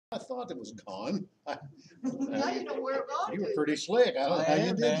I thought it was gone. Now you know where it gone You were to. pretty slick. I don't know how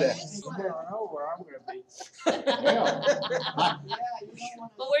you did that. You never know where I'm gonna be. Well, Yeah, you don't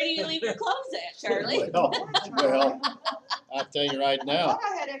wanna. But where do you leave your clothes at, Charlie? well, I tell you right I now, thought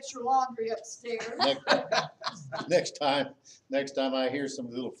I had extra laundry upstairs. next time I hear some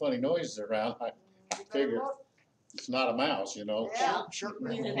little funny noises around, I figure it's not a mouse, you know. Yeah. Sure.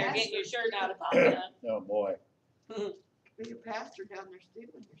 He's in there getting your shirt out of pocket. Oh, boy. Be your pastor down there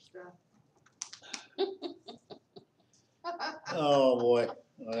stealing your stuff. Oh, boy.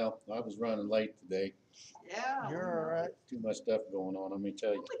 Well, I was running late today. Yeah. You're all right. Too much stuff going on, let me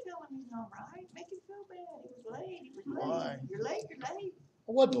tell you. Don't be telling him he's all right. Make him feel bad. He was late. He was late. Why? You're late. You're late.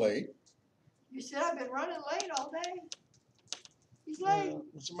 I wasn't late. You said I've been running late all day. He's late.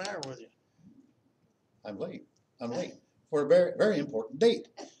 What's the matter with you? I'm late. I'm late for a very, very important date.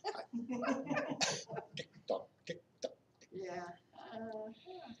 Tick tock, tick tock. Yeah.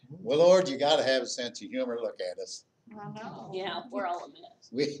 Well, Lord, you got to have a sense of humor. Look at us. I know. Yeah, we're all a mess.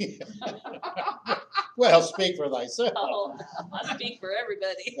 We well, speak for thyself. Oh, I speak for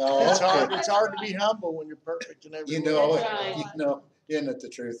everybody. Oh, It's hard. okay. It's hard to be humble when you're perfect in every You way. know, That's right. isn't it the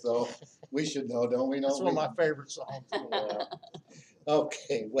truth though? We should know, don't we? That's Know one of my favorite songs. Yeah.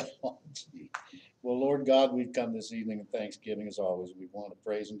 Okay, well, gee. Well, Lord God, we've come this evening in thanksgiving as always. We want to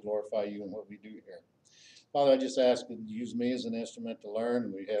praise and glorify you in what we do here. Father, I just ask that you use me as an instrument to learn,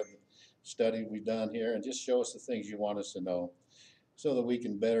 and we have the study we've done here, and just show us the things you want us to know so that we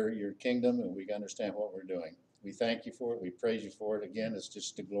can better your kingdom and we can understand what we're doing. We thank you for it. We praise you for it. Again, it's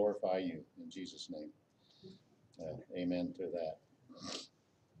just to glorify you in Jesus' name. Amen to that.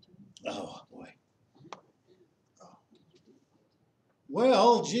 Oh, boy.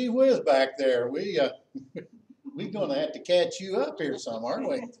 Well, gee whiz back there. We're gonna have to catch you up here some, aren't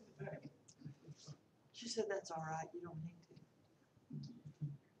we? She said that's all right. You don't need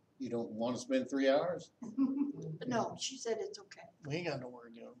You don't want to spend 3 hours? to. But no, she said it's okay. We ain't got nowhere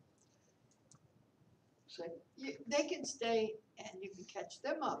to go. So they can stay and you can catch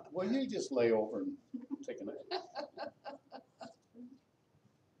them up. Well, you just lay over and take a nap.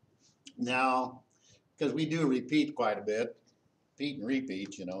 Now, because we do repeat quite a bit, repeat and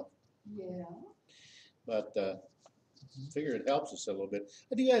repeat, you know, Yeah. but figure it helps us a little bit.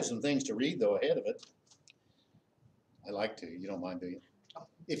 I do have some things to read though ahead of it. I like to. You don't mind, do you?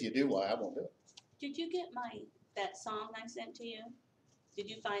 If you do, why I won't do it. Did you get that song I sent to you? Did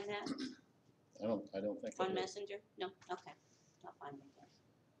you find that I don't think I on did. Messenger? No? Okay. I'll find it then.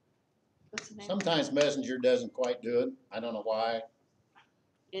 What's the name? Sometimes Messenger doesn't quite do it. I don't know why.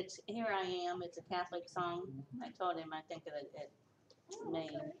 It's Here I Am. It's a Catholic song. I told him I think that it may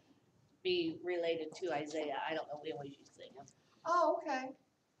be related to Isaiah. I don't know. We always used to sing them. Oh, okay.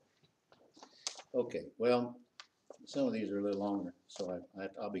 Okay, well, some of these are a little longer, so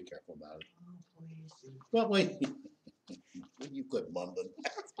I'll be careful about it. Oh, please. But wait, you quit mumbling.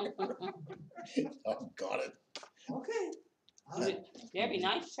 Oh, got it. Okay. Very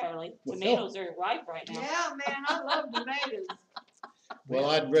nice, Charlie. Well, Tomatoes are ripe right now. Yeah, man, I love tomatoes. Well,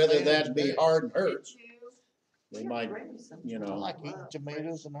 I'd rather that be hard and hurt. Did you? They Yeah, might, bring me some. you I know. like eating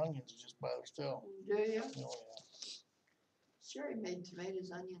tomatoes and onions just by themselves. Do you? Oh, yeah. Sherry made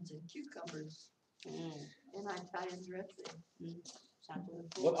tomatoes, onions, and cucumbers Mm. in Italian dressing. Sounds really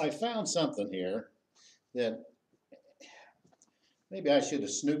cool. Well, I found something here that maybe I should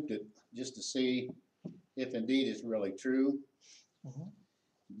have snooped it just to see if indeed it's really true. Mhm.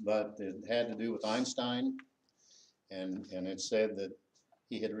 But it had to do with Einstein, and it said that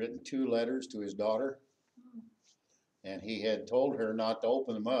he had written 2 letters to his daughter, and he had told her not to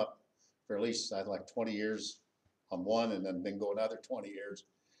open them up for at least like 20 years on one, and then go another 20 years.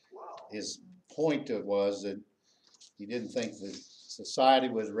 Wow. His point to it was that he didn't think that society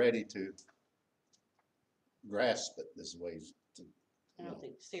was ready to grasp it this way. I don't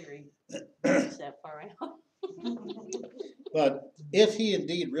think Siri is that far out. But if he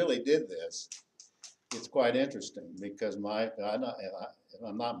indeed really did this, it's quite interesting because if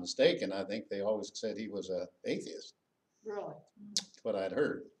I'm not mistaken, I think they always said he was an atheist. Really? That's what I'd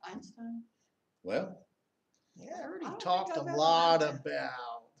heard. Einstein? Well, Yeah, I heard I he don't talked think a I've lot ever heard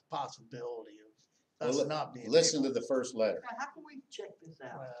about the possibility of us Well, not being listen to able. the first letter. Now, how can we check this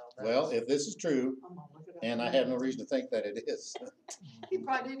out? Well, if this is true, I'm gonna look it up. and I have no reason to think that it is, He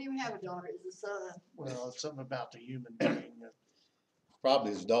probably didn't even have a daughter, it was a son. Well, it's something about the human being that,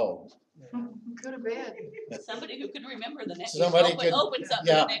 probably his dog. yeah. Could have been. Somebody who could remember the next. Somebody could- open something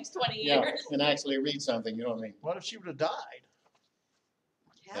yeah, the next 20 Yeah, years. and actually read something, you know what I mean? What if she would have died?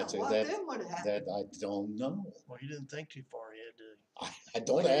 Yeah, That's it, what that- then would have happened? That I don't know. Well, you didn't think too far ahead, did you? I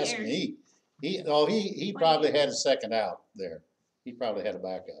don't 20 ask years. me. He probably had a second out there. He probably had a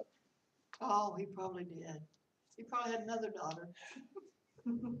backup. Oh, he probably did. He probably had another daughter.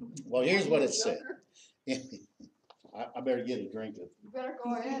 Well, here's what He it was said. younger. I better get a drink of. You better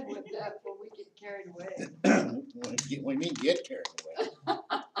go ahead with that before we get carried away. What do you mean get carried away?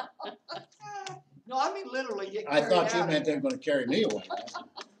 No, I mean literally get I carried thought you out. meant they're gonna carry me away.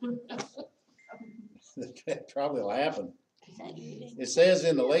 That probably will happen. Is that eating? It says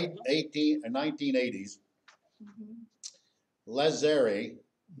in the late 1980s, Mhm. Lazare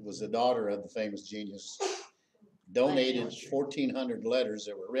was the daughter of the famous genius, donated Lazare. 1,400 letters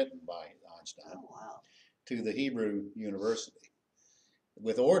that were written by Einstein Oh, wow. to the Hebrew University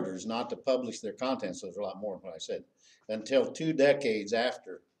with orders not to publish their contents. So there's a lot more than what I said until 2 decades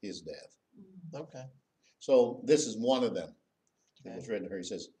after his death. Okay. So this is one of them. It was Okay. written to her.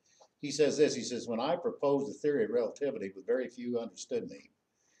 He says this, he says, when I proposed the theory of relativity, with very few understood me.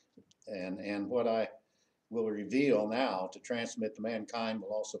 And what I will reveal now to transmit to mankind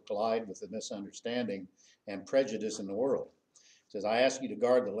will also collide with the misunderstanding and prejudice in the world. It says, I ask you to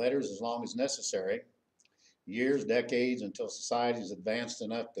guard the letters as long as necessary, years, decades, until society is advanced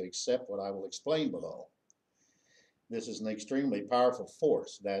enough to accept what I will explain below. This is an extremely powerful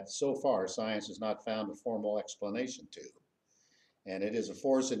force that so far science has not found a formal explanation to. And it is a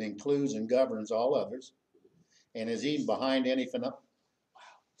force that includes and governs all others, and is even behind any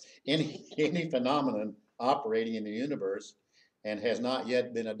phenomenon operating in the universe, and has not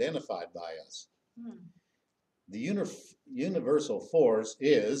yet been identified by us. Hmm. The universal force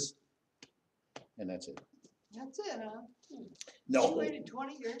is, and that's it. That's it, huh? You No, waited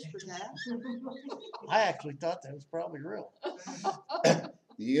 20 years for that? I actually thought that was probably real. the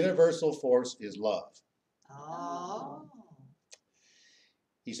universal force is love. Oh.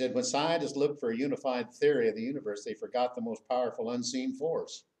 He said, when scientists looked for a unified theory of the universe, they forgot the most powerful unseen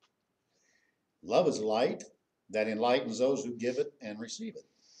force. Love is light that enlightens those who give it and receive it.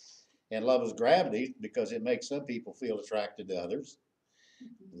 And love is gravity because it makes some people feel attracted to others.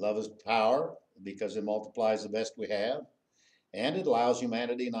 Love is power because it multiplies the best we have. And it allows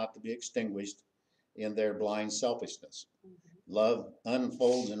humanity not to be extinguished in their blind selfishness. Love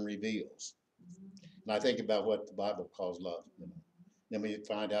unfolds and reveals. And I think about what the Bible calls love. Then we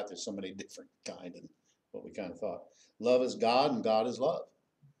find out there's so many different kind and what we kind of thought. Love is God and God is love.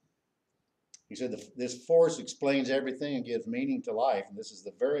 He said this force explains everything and gives meaning to life. And this is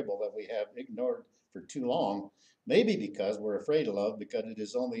the variable that we have ignored for too long. Maybe because we're afraid of love, because it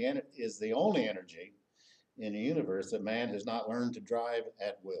is the only energy in the universe that man has not learned to drive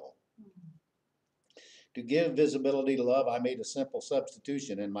at will. To give visibility to love, I made a simple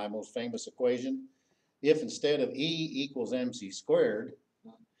substitution in my most famous equation. If instead of E equals mc squared,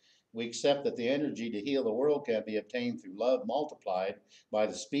 we accept that the energy to heal the world can be obtained through love multiplied by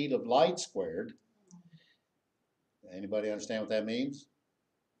the speed of light squared. Anybody understand what that means?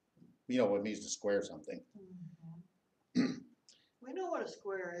 You know what it means to square something. We know what a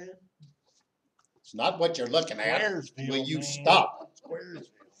square is. It's not what you're looking at. Squaresville, Will you man. stop? Squaresville.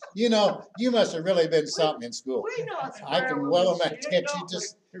 You know, you must have really been something in school. We know a I square can was well a imagine shit, you don't we?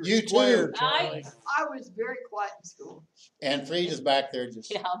 just, You're you square, too. Charlie. I was very quiet in school. And Frida's back there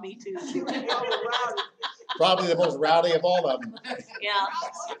just Yeah, me too. She was all rowdy. probably the most rowdy of all of them. Yeah,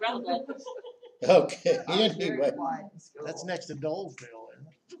 probably. Okay, I was very anyway. quiet in school. That's next to Dolesville, isn't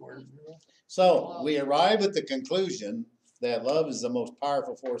it? Squaresville. So we arrive at the conclusion that love is the most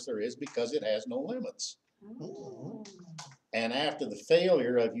powerful force there is because it has no limits. Mm. And after the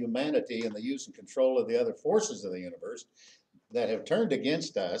failure of humanity in the use and control of the other forces of the universe that have turned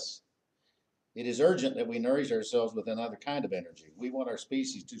against us, it is urgent that we nourish ourselves with another kind of energy. We want our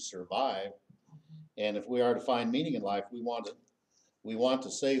species to survive. And if we are to find meaning in life, we want to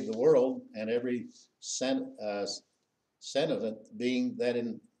save the world and every sentient being that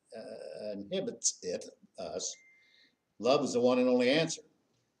inhibits us. Love is the one and only answer.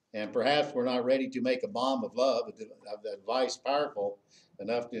 And perhaps we're not ready to make a bomb of love, a device powerful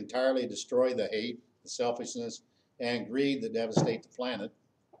enough to entirely destroy the hate, the selfishness, and greed that devastate the planet.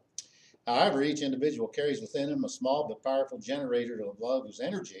 However, each individual carries within him a small but powerful generator of love whose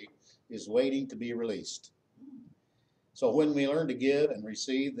energy is waiting to be released. So when we learn to give and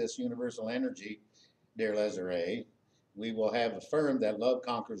receive this universal energy, dear Lazare, we will have affirmed that love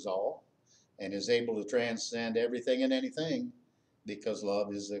conquers all and is able to transcend everything and anything, because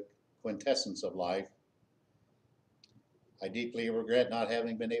love is the quintessence of life. I deeply regret not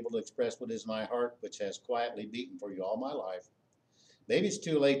having been able to express what is my heart, which has quietly beaten for you all my life. Maybe it's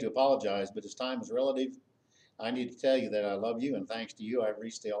too late to apologize, but as time is relative, I need to tell you that I love you, and thanks to you, I've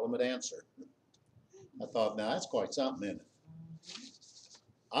reached the ultimate answer. I thought, now that's quite something, isn't it?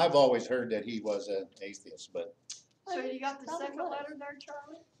 I've always heard that he was an atheist, but So you got the Probably second was. letter there,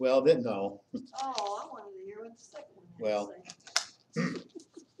 Charlie? Well, didn't know. Oh, I wanted to hear what the second one had to Well. say.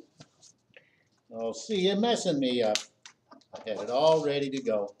 Oh, see, you're messing me up. I had it all ready to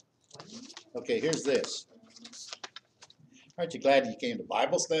go. Okay, here's this. Aren't you glad you came to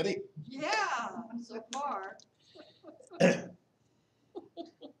Bible study? Yeah, so far.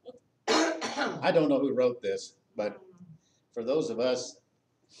 I don't know who wrote this, but for those of us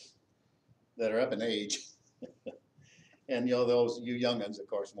that are up in age, and those you young ones, of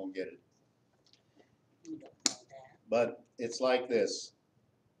course, won't get it. You don't know that. But it's like this.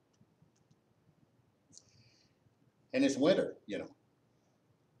 And it's winter,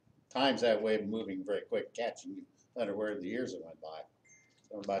 Time's that way of moving very quick, catching you unaware of the years that went by. I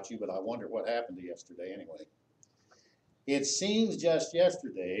don't know about you, but I wonder what happened to yesterday anyway. It seems just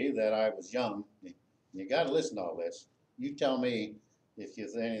yesterday that I was young. You got to listen to all this. You tell me if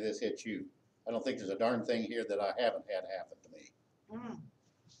any of this hits you. I don't think there's a darn thing here that I haven't had happen to me. Mm.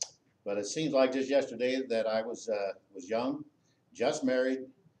 But it seems like just yesterday that I was young, just married,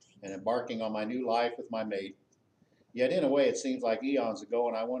 and embarking on my new life with my mate. Yet in a way, it seems like eons ago,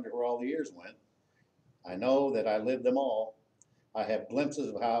 and I wonder where all the years went. I know that I lived them all. I have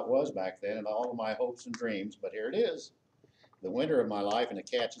glimpses of how it was back then and all of my hopes and dreams, but here it is, the winter of my life, and it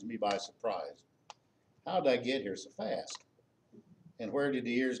catches me by surprise. How did I get here so fast? And where did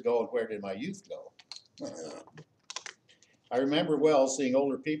the years go, and where did my youth go? I remember well seeing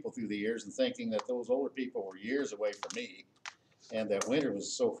older people through the years and thinking that those older people were years away from me, and that winter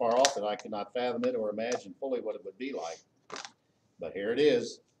was so far off that I could not fathom it or imagine fully what it would be like. But here it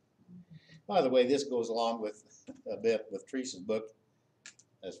is. By the way, this goes along with a bit with Teresa's book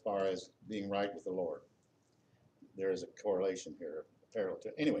as far as being right with the Lord. There is a correlation here, a parallel to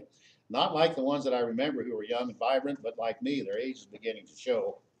it. Anyway, not like the ones that I remember who were young and vibrant, but like me, their age is beginning to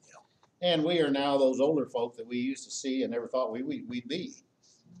show. And we are now those older folk that we used to see and never thought we'd be.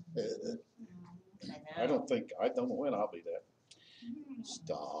 I don't know when I'll be that.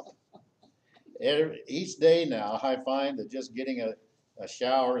 Stop. Each day now, I find that just getting a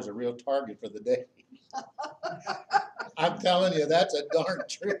shower is a real target for the day. I'm telling you, that's a darn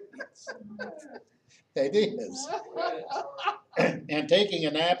truth. It is. And taking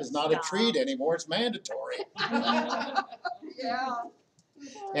a nap is not a treat anymore, it's mandatory. Yeah.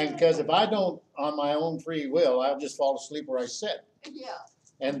 And because if I don't, on my own free will, I'll just fall asleep where I sit.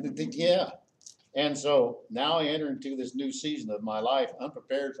 Yeah. And so now I enter into this new season of my life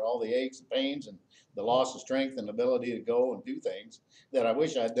unprepared for all the aches and pains and the loss of strength and ability to go and do things that I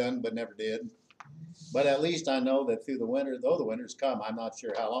wish I'd done but never did. But at least I know that through the winter, though the winter's come, I'm not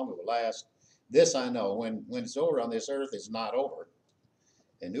sure how long it will last. This I know, when it's over on this earth, it's not over.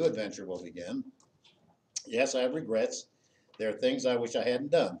 A new adventure will begin. Yes, I have regrets. There are things I wish I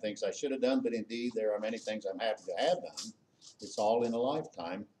hadn't done, things I should have done, but indeed there are many things I'm happy to have done. It's all in a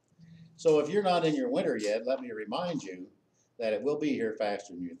lifetime. So if you're not in your winter yet, let me remind you that it will be here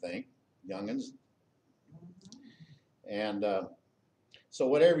faster than you think, young'uns. And so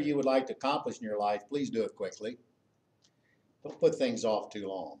whatever you would like to accomplish in your life, please do it quickly. Don't put things off too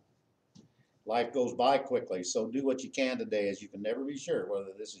long. Life goes by quickly, so do what you can today, as you can never be sure whether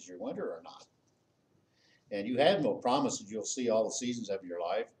this is your winter or not. And you have no promises you'll see all the seasons of your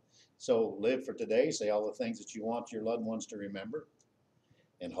life. So live for today, say all the things that you want your loved ones to remember,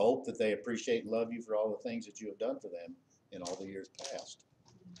 and hope that they appreciate and love you for all the things that you have done for them in all the years past.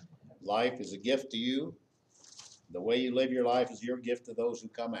 Life is a gift to you. The way you live your life is your gift to those who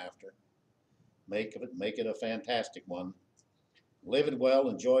come after. Make it a fantastic one. Live it well,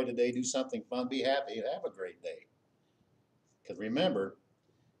 enjoy today, do something fun, be happy, and have a great day. Because remember,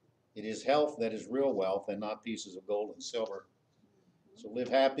 it is health that is real wealth and not pieces of gold and silver. So live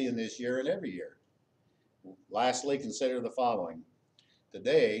happy in this year and every year. Lastly, consider the following.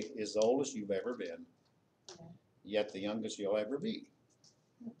 Today is the oldest you've ever been, yet the youngest you'll ever be.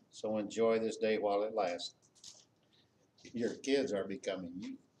 So enjoy this day while it lasts. Your kids are becoming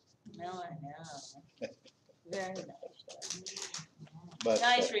you. No, I know. Very nice. But,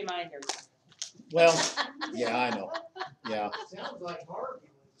 Nice reminders. well, yeah, I know. Yeah. Sounds like Harvey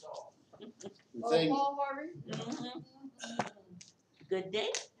was all. The thing, Paul Harvey? Mhm. Good day.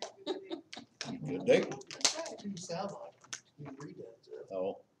 good day. You sound like you read that stuff.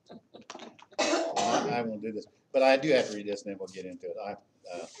 Oh. I won't do this, but I do have to read this and then we'll get into it.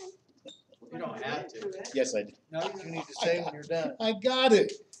 You don't have to. Yes, I do. No, you need to say when you're done. I got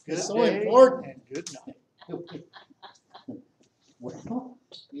it. Good It's so day important. and good night.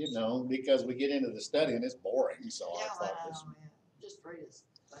 Well, because we get into the study and it's boring, so Yeah, I I thought this. know, man. Just read his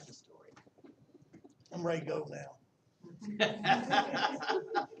funny story. I'm ready to go now.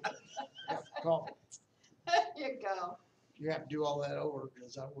 Call. you go. You have to do all that over,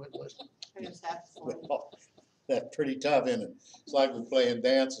 because I wouldn't listen. I just have to slow. Well, that's pretty tough, isn't it? It's like we're playing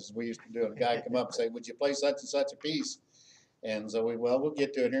dances. We used to do, a guy come up and say, would you play such and such a piece? And so we'll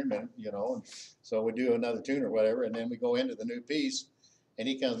get to it here in a minute, you know, and so we do another tune or whatever, and then we go into the new piece, and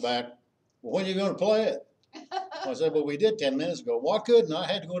he comes back, well, when are you gonna play it? I said, well, we did 10 minutes ago. Well, I couldn't, I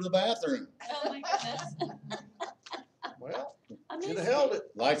had to go to the bathroom. Oh, my goodness. Well, I should missed have held it.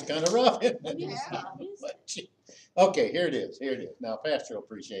 Life's kind of rough, isn't I it? missed it. Yeah. I missed But, gee, okay, here it is, here it is. Now, Pastor will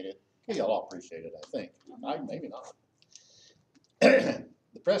appreciate it. Y'all all appreciate it, I think. I, maybe not.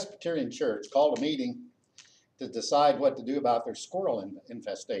 The Presbyterian Church called a meeting to decide what to do about their squirrel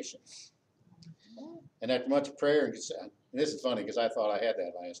infestation. And after much prayer and consent, and this is funny because I thought I had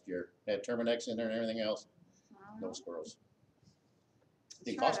that last year. I had Terminex in there and everything else. No squirrels.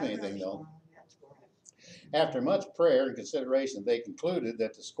 Didn't cost me anything though. After much prayer and consideration, they concluded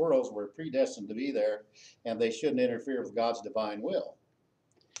that the squirrels were predestined to be there and they shouldn't interfere with God's divine will.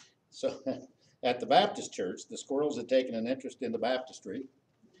 So at the Baptist church, the squirrels had taken an interest in the baptistry.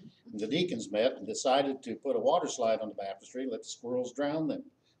 The deacons met and decided to put a water slide on the baptistry, let the squirrels drown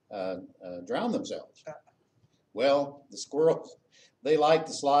themselves. Well, the squirrels, they liked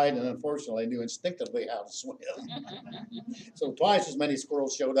the slide and unfortunately knew instinctively how to swim. So twice as many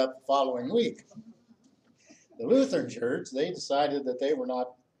squirrels showed up the following week. The Lutheran church, they decided that they were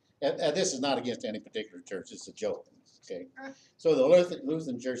not, and this is not against any particular church, it's a joke, okay? So the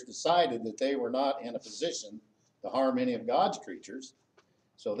Lutheran church decided that they were not in a position to harm any of God's creatures.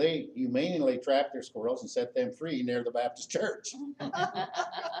 So they humanely trapped their squirrels and set them free near the Baptist church.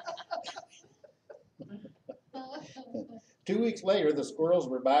 2 weeks later, the squirrels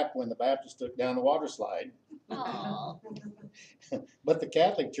were back when the Baptists took down the water slide. Aw. But the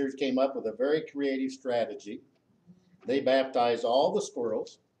Catholic Church came up with a very creative strategy. They baptized all the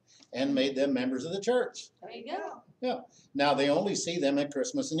squirrels and made them members of the church. There you go. Now they only see them at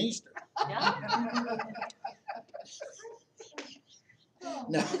Christmas and Easter. Yeah.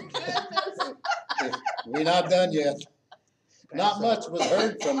 Now, we're not done yet. Not much was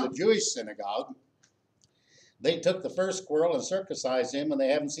heard from the Jewish synagogue. They took the first squirrel and circumcised him, and they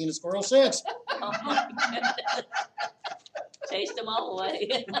haven't seen a squirrel since. Oh, my goodness. Chased them all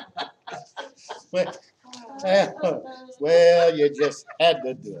away. Well, you just had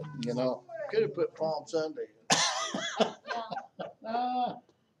to do it, you know. Could have put Palm Sunday. Ah,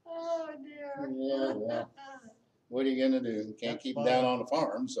 Oh, dear. yeah, well, what are you gonna do? Can't That's keep them down fine. on the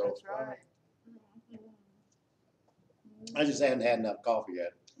farm, so That's right. I just haven't had enough coffee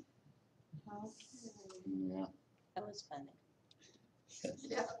yet. Okay. Yeah. That was funny.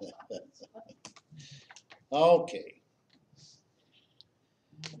 Yeah. Okay.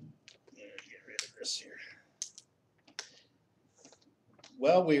 Get rid of this here.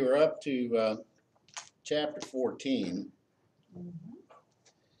 Well, we were up to chapter 14.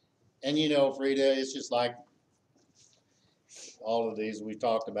 And you know, Frida, it's just like all of these, we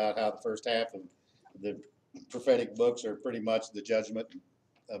talked about how the first half of the prophetic books are pretty much the judgment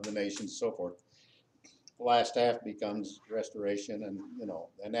of the nations and so forth. The last half becomes restoration and, you know,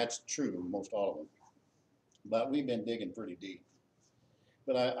 and that's true, most all of them. But we've been digging pretty deep.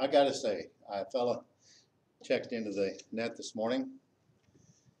 But I gotta say, a fella checked into the net this morning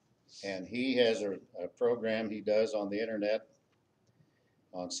and he has a program he does on the internet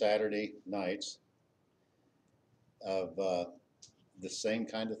on Saturday nights of the same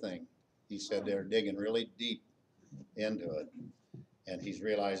kind of thing. He said they're digging really deep into it, and he's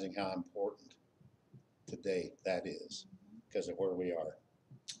realizing how important today that is because of where we are.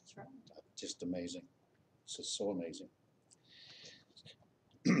 That's right. Just amazing. It's just so amazing.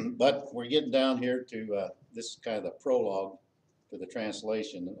 But we're getting down here to this is kind of the prologue to the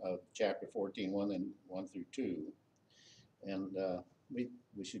translation of chapter 14, 1 through 2. And we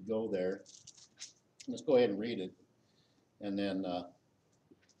should go there. Let's go ahead and read it, and then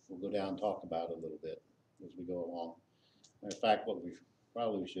we'll go down and talk about it a little bit as we go along. Matter of fact, what we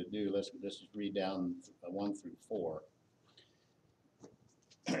probably should do, let's just read down 1 through 4.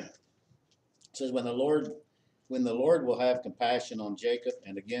 It says, when the Lord will have compassion on Jacob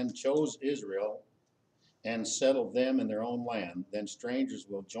and again chose Israel and settled them in their own land, then strangers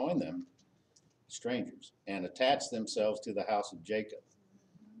will join them, strangers, and attach themselves to the house of Jacob.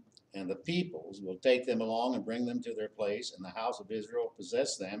 And the peoples will take them along and bring them to their place, and the house of Israel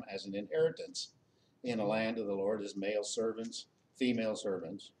possess them as an inheritance in a land of the Lord as male servants, female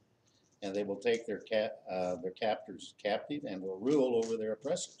servants, and they will take their captors captive and will rule over their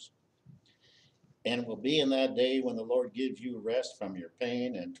oppressors. And it will be in that day when the Lord gives you rest from your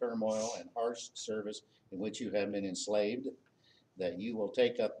pain and turmoil and harsh service in which you have been enslaved, that you will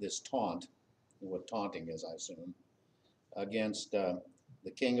take up this taunt what taunting is, I assume, against the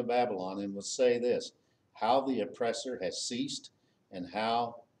king of Babylon, and will say this: how the oppressor has ceased, and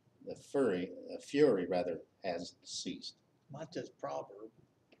how the fury rather has ceased. Mine says proverb.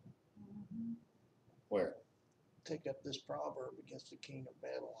 Where? Take up this proverb against the king of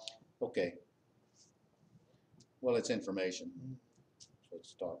Babylon. Okay. Well, it's information. That's what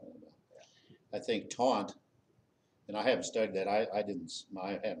it's talking about. I think taunt, and I haven't studied that. I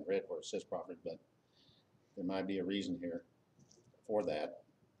haven't read where it says proverb, but there might be a reason here for that.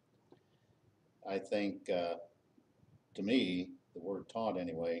 I think, to me, the word taunt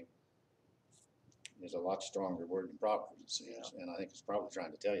anyway is a lot stronger word than proverb, it seems, and I think it's probably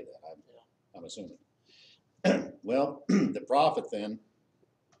trying to tell you that. I'm assuming. Well, the prophet then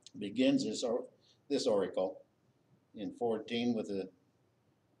begins this oracle in 14 with a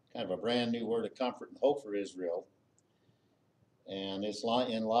kind of a brand new word of comfort and hope for Israel. And it's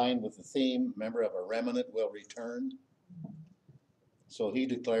in line with the theme, remember, of a remnant will return. So he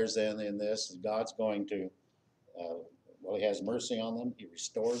declares then in this that God's going to, well, he has mercy on them. He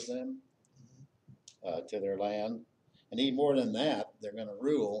restores them to their land. And even more than that, they're going to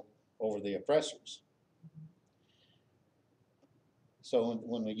rule over the oppressors. So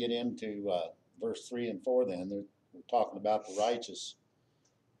when we get into verse 3 and 4 then, we're talking about the righteous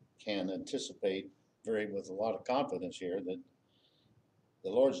can anticipate with a lot of confidence here that the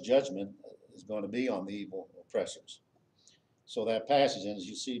Lord's judgment is going to be on the evil oppressors. So that passage, as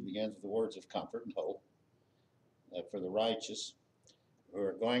you see, begins with the words of comfort and hope for the righteous who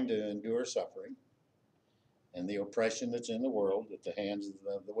are going to endure suffering and the oppression that's in the world at the hands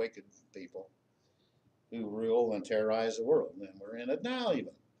of the wicked people who rule and terrorize the world. And we're in it now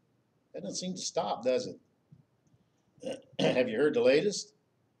even. That doesn't seem to stop, does it? Have you heard the latest?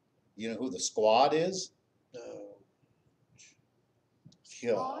 You know who the squad is? No.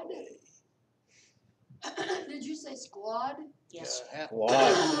 Squad? Did you say squad? Yes. Squad.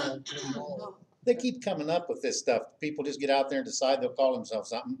 Oh, They keep coming up with this stuff. People just get out there and decide they'll call themselves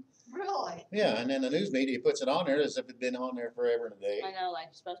something. really? Yeah, and then the news media puts it on there as if it'd been on there forever and a day. I know, like,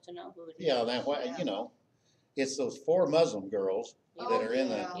 you're supposed to know who it is. Yeah, that Yeah. you know, it's those 4 Muslim girls Oh, that are in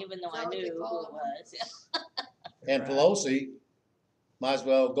the, yeah. Even though Is that I what they knew who call it them? was. Yeah. and Right. Pelosi might as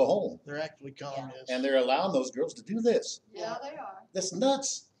well go home. They're actually communists. And they're allowing those girls to do this. Yeah, they are. That's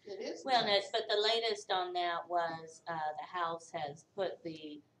nuts. It is. Well, nuts. but the latest on that was the House has put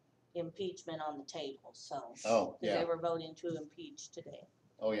the impeachment on the table, so. Oh, Because they yeah. were voting to impeach today.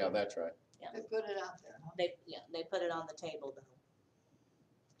 Oh, yeah, that's right. They put it out there, huh? They put it on the table though.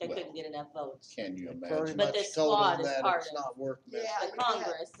 They Well, couldn't get enough votes. Can you They imagine? pretty But much this told squad them is that part it's of- not worth messing. Yeah. The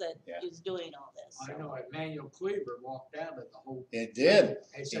Congress that Yeah. is doing all this. I so. know Emmanuel Cleaver walked out of the whole. It did.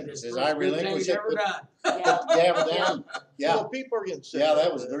 He said He it's says, the "I first good thing relinquish he's it, ever but-" done. Yeah. Yeah, but down. Yeah, Well, people are getting sick. yeah, that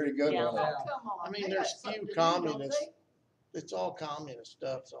of was it. very good, Yeah. wasn't it? Oh, come on. I mean, They there's got something few to do, don't communists. they? It's all communist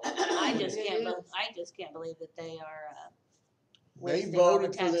stuff. So I just It can't. is. I just can't believe that they are. They wasting all the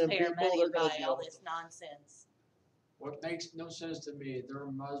voted for them taxpayer people, money they're gonna by deal all with this nonsense. What makes no sense to me, they're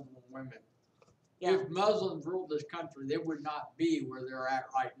Muslim women. Yeah. If Muslims ruled this country, they would not be where they're at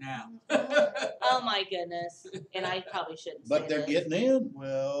right now. Oh my goodness. And I probably shouldn't say But they're this. getting in.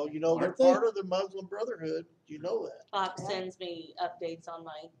 well, you know, they're Aren't they? part of the Muslim Brotherhood. You know that. Fox sends me updates on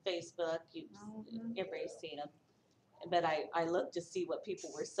my Facebook. Everybody's seen them. But I looked to see what people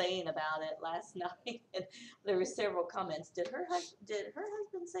were saying about it last night, and there were several comments. Did her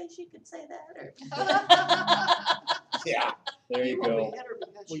husband say she could say that? Or Yeah, there you won't go. be hit her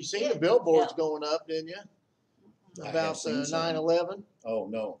because Well, you she seen the did. billboards Yeah. going up, didn't you? I have About seen the some. 9/11. Oh,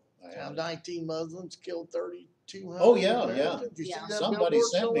 no. I How haven't. 19 Muslims killed 3,200. Oh, yeah, Americans. You yeah. see that Somebody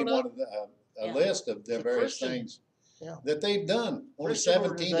billboard sent me showing one up? of the, a Yeah. list of the It's a various Christian- things yeah. that they've done. Only Christian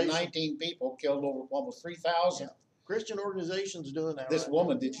 17 to organization. 19 people killed over almost 3,000. Christian organizations doing that. This right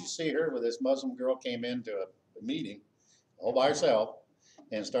woman, did you see her where this Muslim girl came into a meeting all by herself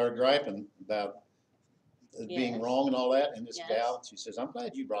and started griping about it being Yes. wrong and all that? And this Yes. gal, she says, I'm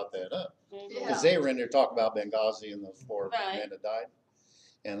glad you brought that up. Mhm. Yeah. Because they were in there talking about Benghazi and those 4 Right. men that died.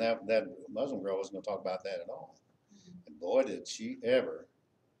 And that Muslim girl wasn't going to talk about that at all. And boy, did she ever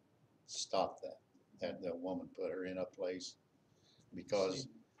stop that. That woman put her in a place because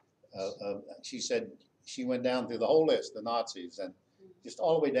she said she went down through the whole list, the Nazis, and just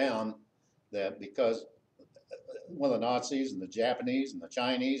all the way down that because one of the Nazis and the Japanese and the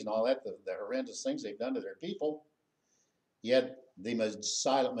Chinese and all that, the horrendous things they've done to their people, yet the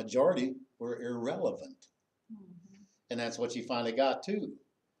silent majority were irrelevant. And that's what she finally got to.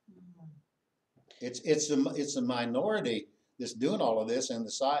 It's a minority that's doing all of this, and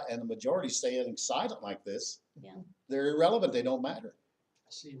the majority staying silent like this. Yeah. They're irrelevant. They don't matter.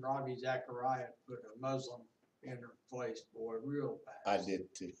 seen Ravi Zachariah put a Muslim in her place, boy, real I fast. did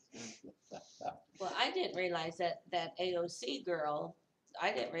too. Well, I didn't realize that AOC girl,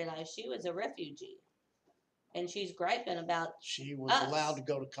 I didn't realize she was a refugee. And she's griping about, She was Us. allowed to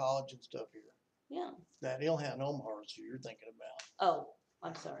go to college and stuff here. yeah, That Ilhan Omar is who you're thinking about. oh,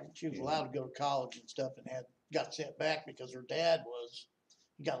 I'm sorry. She was Yeah. allowed to go to college and stuff and got sent back because her dad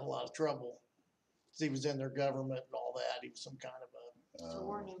he got in a lot of trouble. He was in their government and all that. He was some kind of So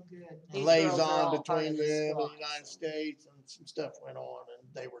we're no good. a These girls are liaison all part between of them the and the squad, United so. States, and some stuff went on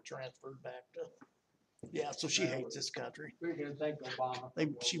and they were transferred back to, yeah, so she hates this country. We can thank Obama.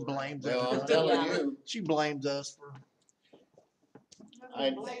 She for where we're at. blames Well, I'm everybody. telling Yeah. you, She blames us for,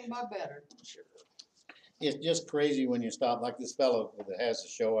 I- Blame my better. sure. it's just crazy when you stop, like this fellow that has the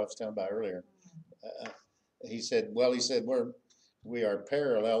show I was telling about earlier. He said, we are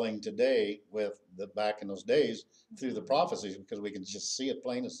paralleling today with the back in those days through the prophecies because we can just see it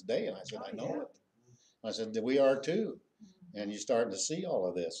plain as day. And I said, I know it. I said, we are too. And you're starting to see all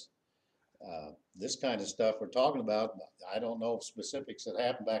of this. This kind of stuff we're talking about, I don't know specifics that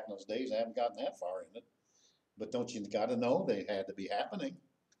happened back in those days. I haven't gotten that far in it. But don't you got to know they had to be happening?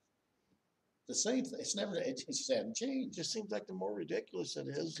 The same thing. It just hadn't It changed. just seems like the more ridiculous it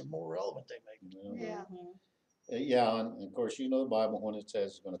is, the more relevant they make it. You know? Yeah. Mhm. Yeah, and of course, you know the Bible when it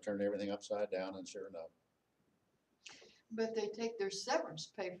says it's going to turn everything upside down, and sure enough. But they take their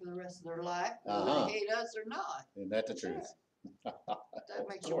severance pay for the rest of their life, whether Uh-huh. they hate us or not. Isn't that the truth? That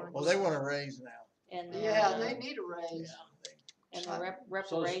makes you wanna Well, go they want a somewhere. raise now. And Yeah, their, they need a raise. and the Social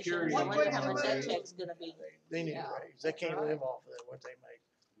reparations, Security I One wonder way how to much that raise. check's gonna be. They need Yeah, a raise. They can't right. live off of that, what they make.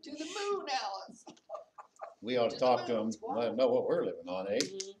 To the moon, Alice. We ought to To the talk to them, moon, squad. let them know what we're living on, eh?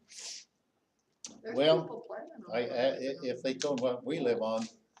 Mhm. There's Well, people planning on If they told what we live on,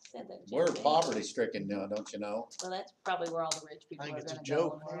 Said that we're Jeff did. poverty stricken now, don't you know? Well, that's probably where all the rich people think are it's a gonna go,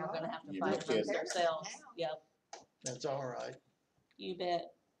 joke. and we're all gonna have to You fight bet amongst you. ourselves. Now. Yep, That's all right. you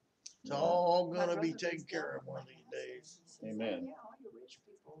bet. It's all My gonna be brother taken was care down of one of at these my house, days. and he says, Amen. "Oh, yeah, all you rich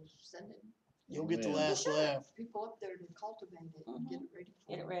people sending You'll get the Amen. last laugh. people up there to cultivate it and get it ready for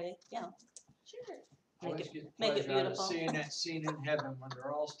Get it them." ready, yeah. Sure. I Make always it, get the make it pleasure out of beautiful. seeing that scene in heaven when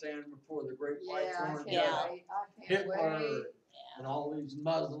they're all standing before the great white Yeah, I throne can't Yeah. wait. I can't Hitler wait. and all these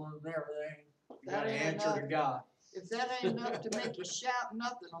Muslims and everything. You That gotta ain't answer to enough. God. If that ain't enough to make you shout,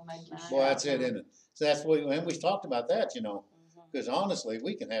 nothing will make you shout. Boy, that's it, isn't it? So that's what, and we talked about that, you know, Mhm. because honestly,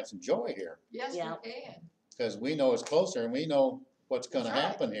 we can have some joy here Yes, Yeah. we can. because we know it's closer and we know what's going to That's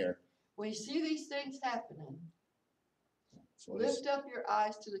right. happen here. When you see these things happening, So it's- lift up your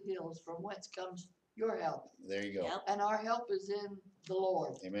eyes to the hills from whence comes your help. there you go. Yep. And our help is in the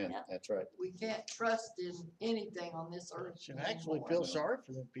Lord. Amen. Yep. That's right. We can't trust in anything on this earth. Should actually anymore. feel sorry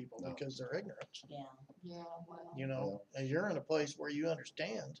for them people No. because they're ignorant. Yeah, Yeah, well, You know, and you're in a place where you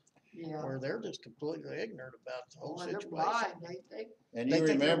understand, yeah. where they're just completely ignorant about the whole Well, they're situation. blind. They, And They you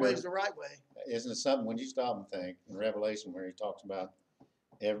think their remember, way's the right way. isn't it something when you stop and think in Revelation where he talks about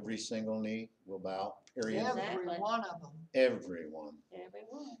every single knee will bow, period, every Exactly. one of them. everyone.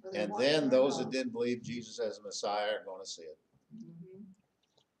 everyone. whether And one then or those that not. didn't believe Jesus as a Messiah are going to see it. Mhm.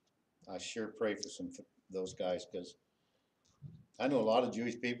 I sure pray for those guys because I know a lot of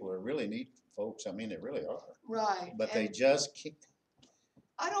Jewish people are really neat folks. I mean, they really are. Right. But they and just can't.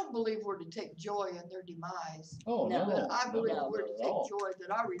 I don't believe we're to take joy in their demise. Oh, No. no. But I believe no, we're not to at take all. joy that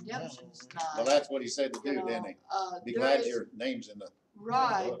our redemption's nigh. Well, that's what he said to You do, know, didn't he? Be there glad is- your name's in the.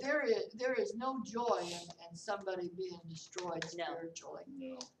 Right, book. there is no joy in somebody being destroyed No. spiritually.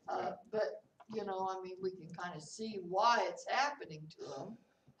 No. But, you know, I mean, we can kind of see why it's happening to them,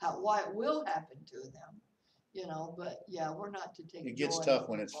 why it will happen to them, you know, but yeah, we're not to take joy. It gets in tough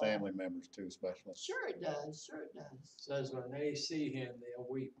when it's people. family members too, especially. Sure it does, sure it does. Says when they see him, they'll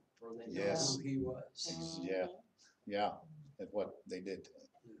weep, for they know Yes. who he was. Yeah. Mhm. Yeah, at what they did to him.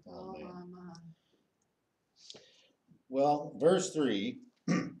 Oh, Oh, man. my. Well, verse 3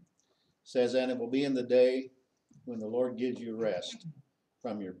 says, and it will be in the day when the Lord gives you rest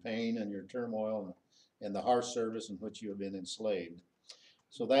from your pain and your turmoil and the harsh service in which you have been enslaved.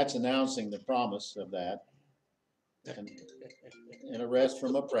 So that's announcing the promise of that and a rest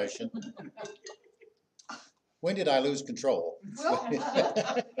from oppression. When did I lose control? Well,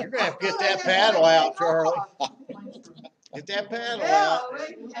 You're gonna have to get that paddle out, Charlie. Get that paddle Yeah, out.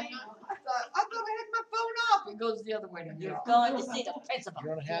 wait, I thought I had my phone off. It goes the other way to You're go. going to see the principal.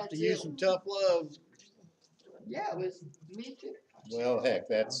 You're gonna have to That's use it. some tough love. Yeah, it was me too. Well, heck,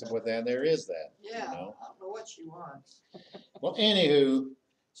 that's what then there is that. Yeah, You I know? don't know what she wants. Well, anywho,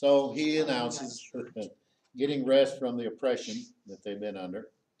 so he announces getting rest from the oppression that they've been under.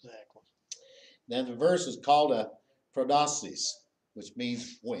 Exactly. Then the verse is called a prodosis. which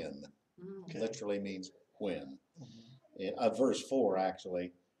means when. Mm. Literally means when. Verse 4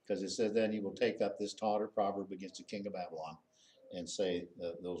 actually, because it says, "Then you will take up this taunt or proverb against the king of Babylon," and say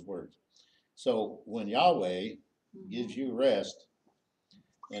those words. So when Yahweh gives you rest,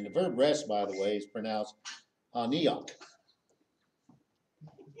 and the verb rest, by the way, is pronounced haniach.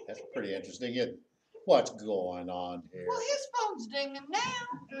 That's pretty interesting, isn't it? What's going on here? Well, his phone's dinging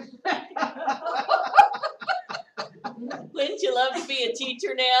now. Wouldn't you love to be a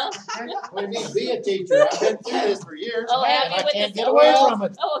teacher now? What do you mean, be a teacher? I've been through this for years, Oh, have and you I with can't the- get away Well, from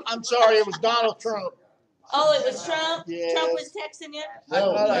it. Oh, I'm sorry, it was Donald Trump. oh, it was Trump? Yes. Trump was texting you? I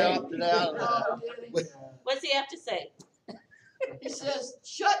No, thought I hey. opted out of that. Oh, did he? What's he have to say? He says,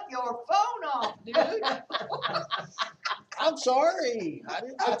 "Shut your phone off, dude." I'm sorry. I I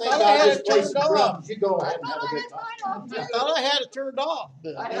think thought I I'll had just it play turned some off. drums. You go I ahead and have thought a I good had time. mine off I too. thought I had it turned off,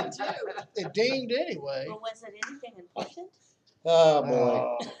 but I did too. it dinged anyway. Well, was it anything important? Oh,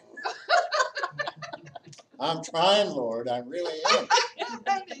 boy. Oh. I'm trying, Lord. I really am.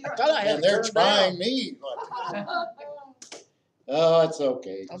 I thought I had And it they're turned trying down. me. Oh, it's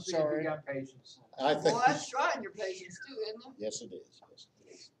okay. I'm See if you sorry. got patience. I think, Boy, that's trying your patience too, isn't it? yes, it is. Yes,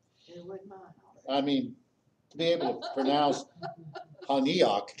 it is. It wouldn't mind. I mean, to be able to pronounce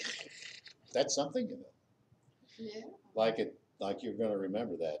haniach, that's something, you know. Yeah. Like you're gonna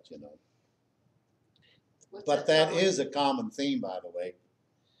remember that, you know. What's But that Howard? is a common theme, by the way,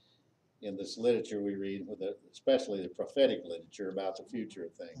 in this literature we read, especially the prophetic literature about the future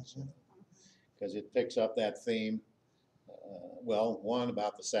of things, you know, because it picks up that theme. Well, one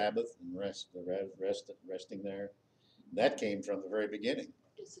about the Sabbath and resting there. That came from the very beginning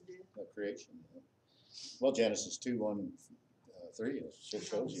Yes, it did. of creation. You know. Well, Genesis 2:1-3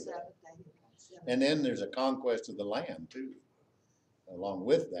 shows you that. Seventh day. Seventh. And then there's a conquest of the land too, along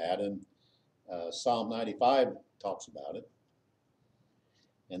with that. And Psalm 95 talks about it.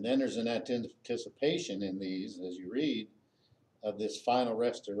 And then there's an anticipation in these, as you read, of this final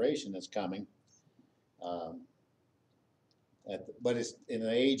restoration that's coming. But it's in an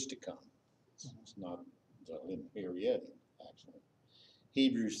age to come. It's not here yet, actually.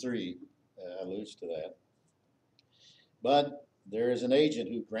 Hebrews 3 alludes to that. But there is an agent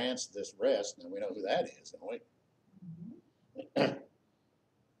who grants this rest, and we know who that is, don't we?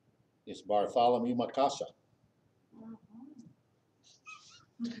 It's Bartholomew Makasha.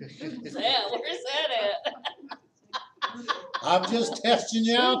 Who's that? Where's that at? I'm just testing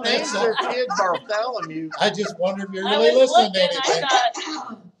you out. Names That's their all. kid Bartholomew. I just wonder if you're I really was listening to looking,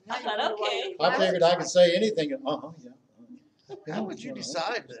 anything. Now you thought, know why okay. you I figured I could say anything. Yeah. How would you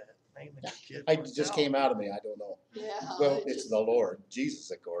decide that? Naming your kid It just came out of me. I don't know. Yeah. Well, it it's just- the Lord,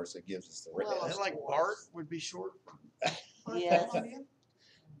 Jesus, of course, that gives us the Well, rest. Is that like Bart would be short? Yes. Bartholomew? Is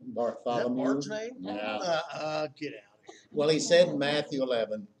that Bartholomew. Bart's name? Yeah. Get out of here. Well, he said in Matthew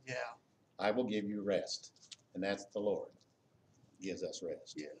 11, Yeah, "I will give you rest," and that's the Lord gives us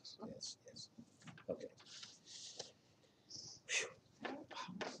rest. yes. Yes. Yes. Okay.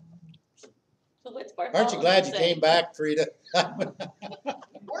 So what's Bartholomew Aren't you glad you say? came back, Frida?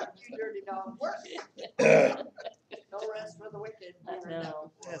 Work, you dirty dog, work. No rest for the wicked. I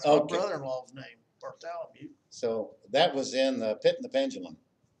know. That's my Okay. brother-in-law's name, Bartholomew. So that was in the Pit and the Pendulum.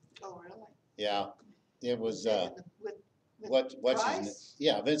 Oh, really? Yeah, it was. With What's his name? Price?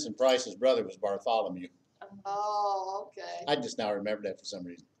 Yeah, Vincent Price's brother was Bartholomew. Oh, okay. I just now remembered that for some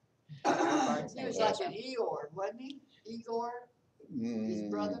reason. He was like an Igor, wasn't he? Igor, his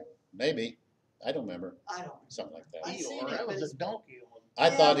brother? Maybe. I don't remember. I don't. Something like I that. seen Eeyore, it, that but was it's- a donkey one. I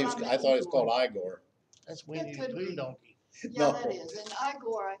Yeah, thought he but was. I'm I thought it was Igor. called Igor. That's Winnie the could Pooh be. donkey. Yeah, No. that is. And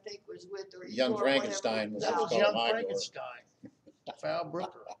Igor, I think, was with, or Young Igor, whatever. Frankenstein was That Let's was call young him Igor. Frankenstein. Val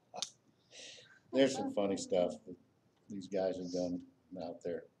Brooker. There's some funny stuff that these guys have done out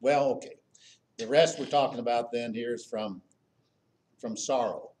there. Well, okay. The rest we're talking about then here is from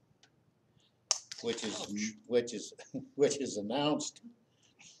sorrow, which is announced.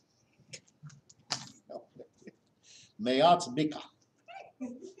 Me'atzbika.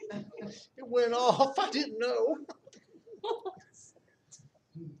 It went off. I didn't know.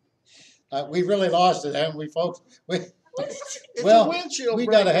 We really lost it, haven't we, folks? It's Well, a windshield We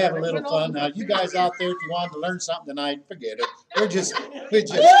gotta breaker. have a It little went fun off. now. You guys out there, if you wanted to learn something tonight, forget it. I didn't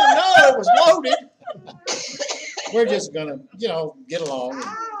know it was loaded. We're just gonna, get along.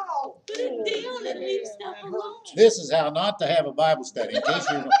 Ow! Put it down and leave stuff alone. This is how not to have a Bible study. In case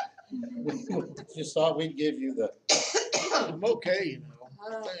we just thought we'd give you the. I'm okay, you know.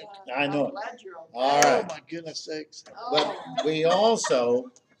 I know I'm it. glad you're okay. All Oh right. my goodness sakes. Oh, But we also,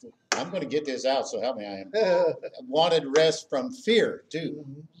 I'm gonna get this out, so help me, I am. Wanted rest from fear too.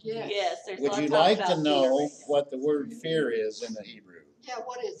 Yes. Yes, there's a Would lot of you talk like about to fear know right now. what the word fear is in the Hebrew? Yeah,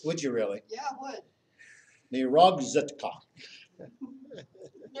 what is it? Would you really? Yeah, I would. Nirogzatka.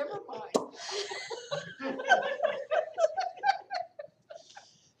 Never mind.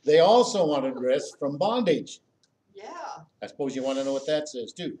 They also wanted rest from bondage. Yeah. I suppose you want to know what that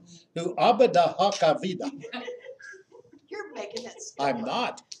says too. Who abada hakavida. You're making that stuff I'm up.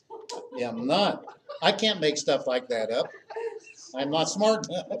 not. Yeah, I'm not. I can't make stuff like that up. I'm not smart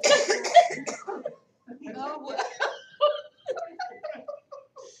enough. Oh, well.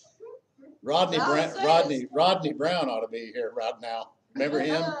 Rodney Now Brown, say it. Rodney Brown ought to be here right now. Remember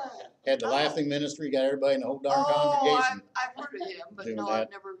him? Had the laughing ministry, got everybody in the whole darn Oh, congregation. I've heard of him, but doing no, that,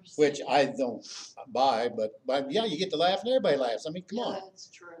 I've never seen Which him. I don't buy, but yeah, you get to laugh and everybody laughs. I mean, come Yeah, on. that's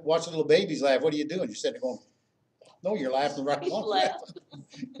true. Watch the little babies laugh. What are you doing? You're sitting there going, no, you're laughing right You along laugh.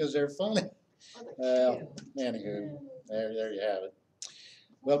 because they're funny. Oh, they're Well, cute. anywho, there you have it.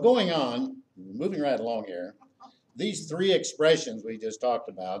 Well, going on, moving right along here, these three expressions we just talked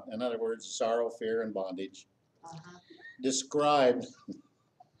about, in other words, sorrow, fear, and bondage, Uh-huh. describe,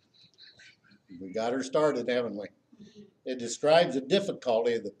 we got her started, haven't we? It describes the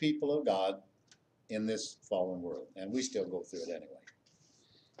difficulty of the people of God in this fallen world, and we still go through it anyway.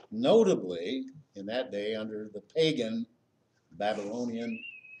 Notably, in that day, under the pagan Babylonian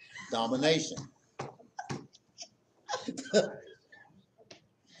domination.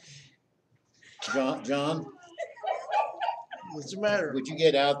 John, What's the matter? would you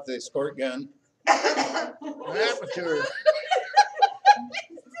get out the squirt gun? What happened to her?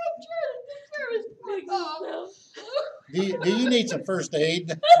 Oh, Do you need some first aid?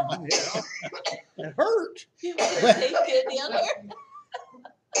 Yeah. It hurt. You want to take it down there?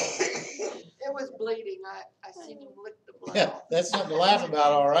 it was bleeding. I seen him lick the blood Yeah, off. that's something to laugh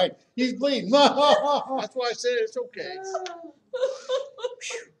about, all right. He's bleeding. That's why I said it's okay.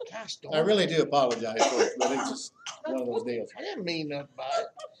 Gosh darn I it. really do apologize for it, but it's just one of those deals. I didn't mean nothing by it.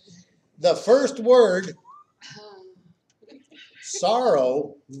 The first word,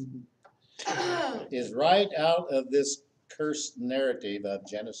 sorrow, is right out of this cursed narrative of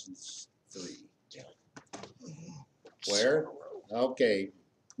Genesis 3. Where? Okay,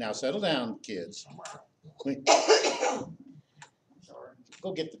 now settle down, kids.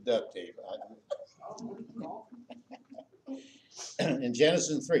 Go get the duct tape. In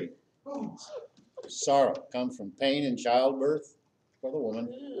Genesis 3, sorrow comes from pain in childbirth for the woman.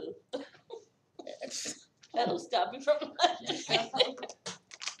 Ooh, that'll stop you from laughing.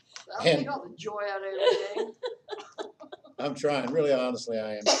 I'll take all the joy out of everything. I'm trying, really honestly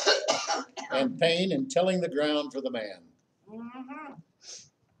I am. And pain in tilling the ground for the man. Mm-hmm.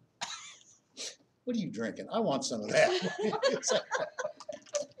 What are you drinking? I want some of that.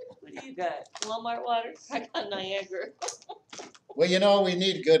 What do you got? Walmart water? I got Niagara. Well, you know, we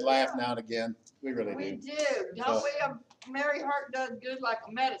need a good laugh now and again. We really We do. do, don't we? Mary Hart does good like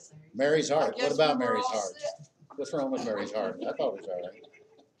a medicine. Mary's I heart. What guess about we were Mary's all heart? sick. What's wrong with Mary's heart? I thought it was all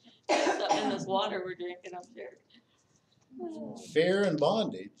right. Something in this water we're drinking, I'm sure. Fear and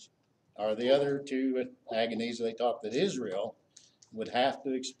bondage are the other two agonies they talk that Israel would have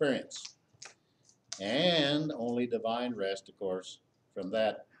to experience. And only divine rest, of course, from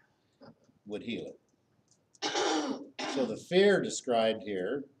that would heal it. So the fear described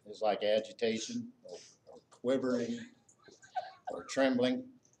here is like agitation or quivering or trembling.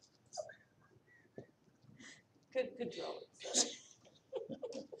 Good control.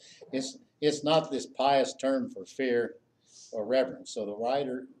 It's not this pious term for fear or reverence. So the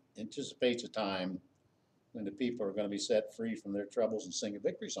writer anticipates a time when the people are going to be set free from their troubles and sing a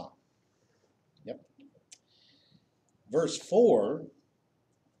victory song. Yep. Verse 4,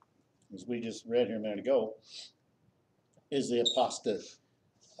 as we just read here a minute ago, is the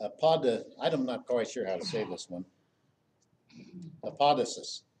I'm not quite sure how to say this one.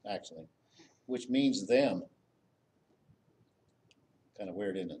 Apodosis, actually, which means them. Kind of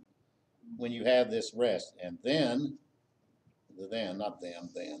weird, isn't it? When you have this rest, and then, not them,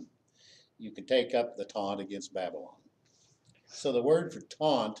 then, you can take up the taunt against Babylon. So the word for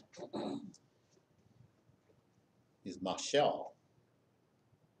taunt is mashal.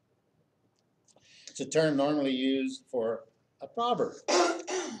 It's a term normally used for a proverb.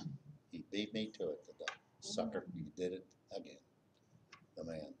 He beat me to it, the sucker. He did it again. The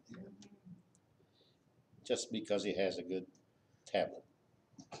man. Just because he has a good tablet.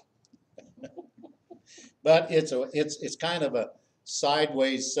 But it's kind of a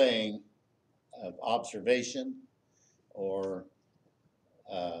sideways saying of observation or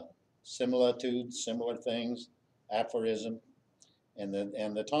similitude, similar things, aphorism,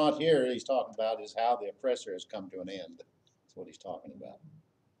 And the taunt here he's talking about is how the oppressor has come to an end. That's what he's talking about.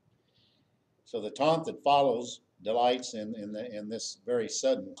 So the taunt that follows delights in this very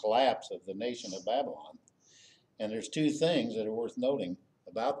sudden collapse of the nation of Babylon. And there's two things that are worth noting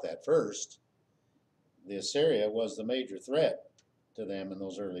about that. First, the Assyria was the major threat to them in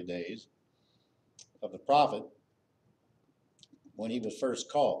those early days of the prophet when he was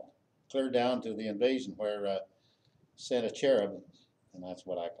first called, clear down to the invasion where Sennacherib, and that's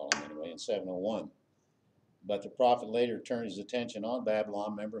what I call him anyway, in 701. But the prophet later turned his attention on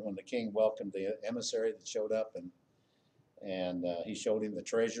Babylon. Remember when the king welcomed the emissary that showed up and he showed him the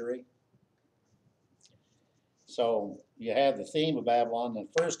treasury. So you have the theme of Babylon in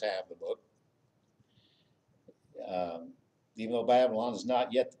the first half of the book. Even though Babylon is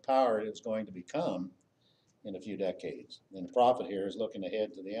not yet the power it is going to become in a few decades. And the prophet here is looking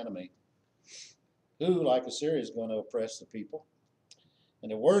ahead to the enemy who, like Assyria, is going to oppress the people.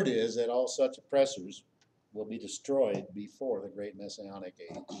 And the word is that all such oppressors will be destroyed before the great Messianic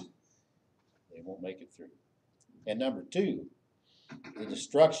age. They won't make it through. And number two, the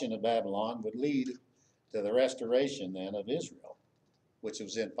destruction of Babylon would lead to the restoration then of Israel, which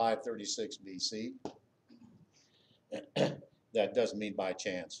was in 536 BC. That doesn't mean by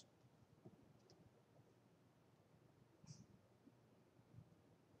chance.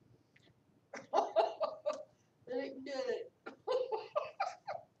 They didn't get it.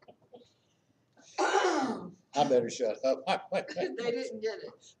 I better shut up. They didn't get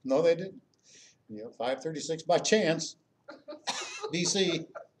it. No, they didn't. 536 by chance. BC.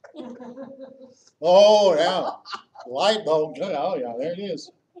 Oh, yeah. Light bulb. Oh, yeah, there it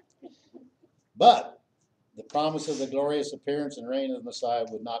is. But the promise of the glorious appearance and reign of the Messiah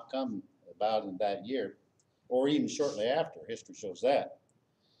would not come about in that year, or even shortly after. History shows that.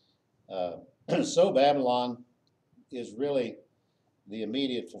 So Babylon is really the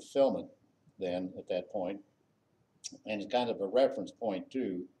immediate fulfillment then at that point, and it's kind of a reference point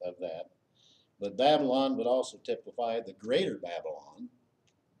too of that. But Babylon would also typify the greater Babylon,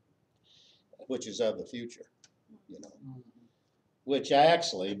 which is of the future, which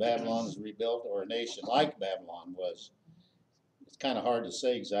actually Babylon is rebuilt, or a nation like Babylon was. It's kind of hard to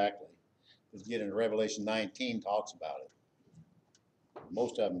say exactly. If you get into Revelation 19, talks about it.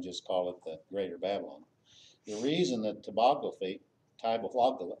 Most of them just call it the greater Babylon. The reason that typography, I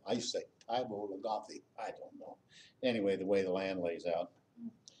say typography, I don't know. Anyway, the way the land lays out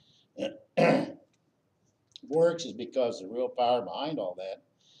works is because the real power behind all that,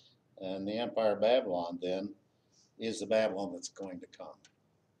 and the empire of Babylon then, is the Babylon that's going to come.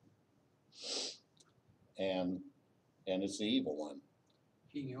 And it's the evil one.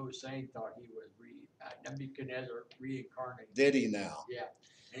 King Hossein thought he was Nebuchadnezzar reincarnated. Did he now? Yeah,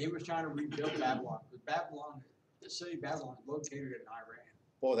 and he was trying to rebuild Babylon. But Babylon, the city of Babylon, is located in Iran.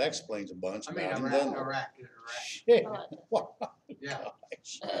 Boy, that explains a bunch I mean, about him, Iraq, doesn't it? Iraq. Shit. Yeah.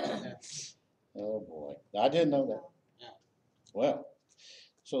 Gosh. Yeah. Oh boy, I didn't know that. Yeah. Well,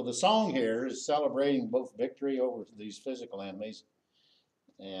 so the song here is celebrating both victory over these physical enemies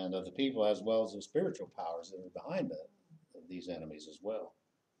and of the people, as well as the spiritual powers that are behind these enemies as well.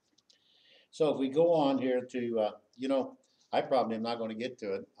 So if we go on here to, I probably am not going to get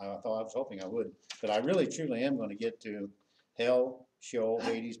to it. I was hoping I would, but I really truly am going to get to hell, Sheol,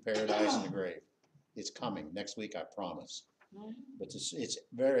 Hades, paradise, and the grave. It's coming next week, I promise. But it's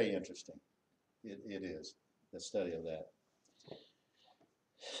very interesting. It is, the study of that.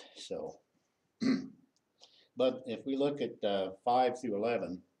 So, but if we look at 5 through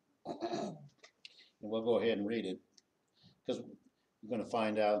 11, and we'll go ahead and read it, because we're going to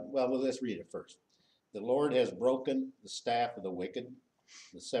find out, well, let's read it first. The Lord has broken the staff of the wicked,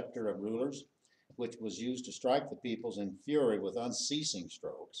 the scepter of rulers, which was used to strike the peoples in fury with unceasing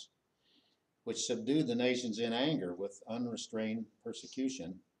strokes, which subdued the nations in anger with unrestrained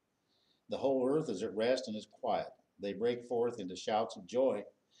persecution. The whole earth is at rest and is quiet. They break forth into shouts of joy.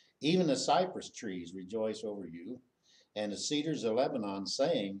 Even the cypress trees rejoice over you, and the cedars of Lebanon,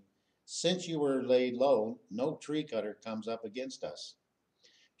 saying, since you were laid low, no tree cutter comes up against us.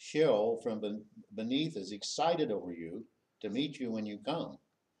 Sheol from beneath is excited over you to meet you when you come.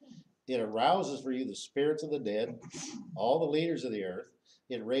 It arouses for you the spirits of the dead, all the leaders of the earth.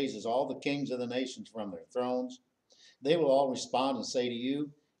 It raises all the kings of the nations from their thrones. They will all respond and say to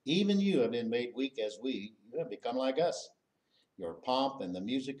you, even you have been made weak as we. You have become like us. Your pomp and the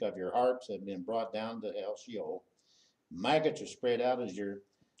music of your harps have been brought down to hell, Sheol. Maggots are spread out as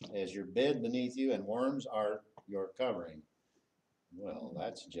your bed beneath you, and worms are your covering. Well,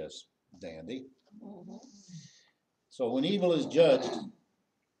 that's just dandy. So when evil is judged,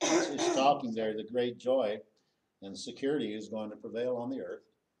 it's talking there, the great joy and security is going to prevail on the earth.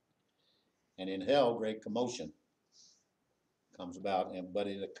 And in hell, great commotion comes about, but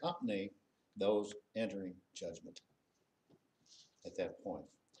it accompany those entering judgment at that point.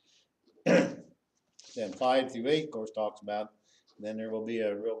 Then 5 through 8, of course, talks about then there will be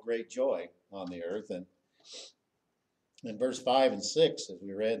a real great joy on the earth. And in verse 5 and 6, as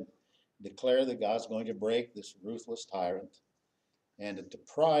we read, declare that God's going to break this ruthless tyrant, and that the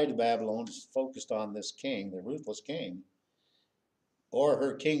pride of Babylon is focused on this king, the ruthless king, or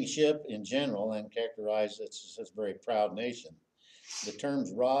her kingship in general, and characterize it as a very proud nation. The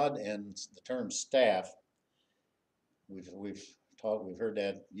terms rod and the term staff, we've heard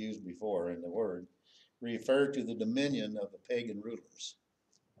that used before in the word, refer to the dominion of the pagan rulers.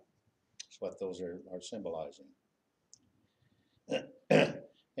 That's what those are symbolizing.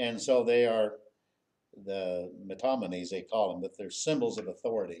 And so they are the metomenes, they call them, but they're symbols of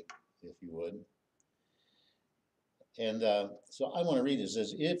authority, if you would. And so I want to read this. It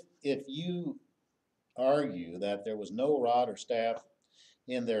says, if you argue that there was no rod or staff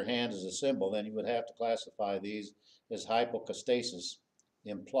in their hand as a symbol, then you would have to classify these as hypostasis,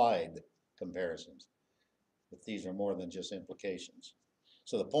 implied comparisons. But these are more than just implications.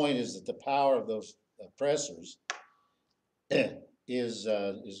 So the point is that the power of those oppressors is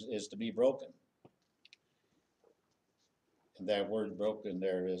to be broken. And that word broken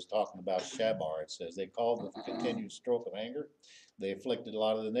there is talking about Shabar. It says they called with a continued stroke of anger. They afflicted a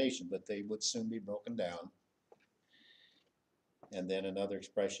lot of the nation, but they would soon be broken down. And then another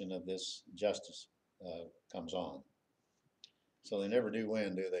expression of this justice comes on. So they never do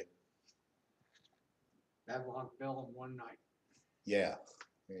win, do they? Babylon fell in one night. Yeah,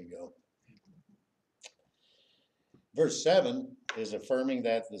 there you go. Verse 7 is affirming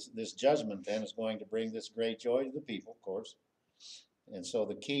that this judgment then is going to bring this great joy to the people, of course. And so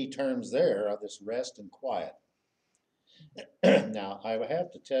the key terms there are this rest and quiet. Now, I would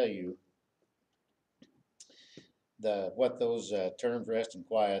have to tell you what those terms, rest and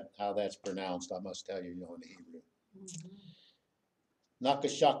quiet, how that's pronounced. I must tell you, in the Hebrew.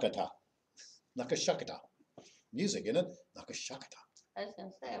 Nakashakata. Nakashakata. Music, isn't it? Nakashakata. I was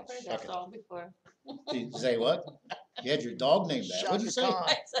gonna say, I've heard that song before. Did you say what? You had your dog named that. What'd you say? Shaka Khan.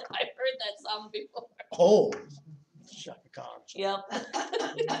 I said, I've heard that song before. Oh, Shaka Khan. Yep.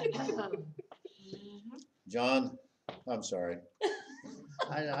 John, I'm sorry.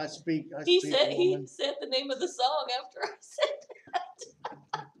 I speak He woman. said the name of the song after I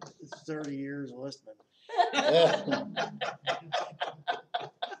said It's 30 years of listening. Yeah.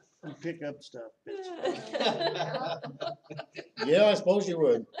 You pick up stuff. that. Yeah, I suppose you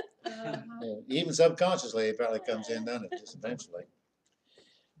would. Yeah, even subconsciously, it probably comes in, doesn't it, just eventually.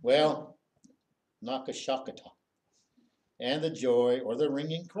 Well, Nakashakata. And the joy or the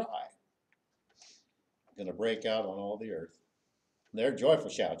ringing cry going to break out on all the earth. They're joyful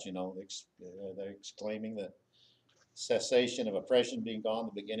shouts, they're exclaiming the cessation of oppression being gone,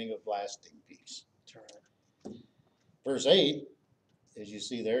 the beginning of lasting peace. That's right. Verse 8, as you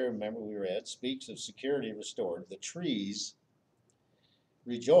see there, remember we read, speaks of security restored. The trees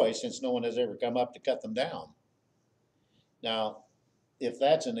rejoice since no one has ever come up to cut them down. Now, if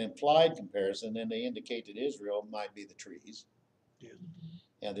that's an implied comparison, then they indicate that Israel might be the trees,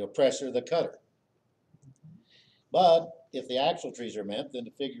 and the oppressor the cutter. But if the actual trees are meant, then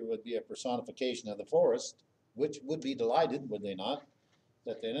the figure would be a personification of the forest, which would be delighted, would they not,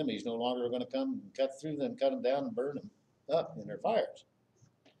 that the enemies no longer are going to come and cut through them, cut them down, and burn them up in their fires,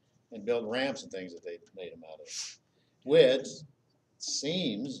 and build ramps and things that they made them out of, which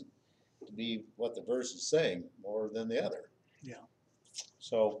seems to be what the verse is saying more than the other. Yeah.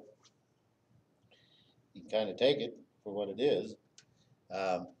 So you can kind of take it for what it is.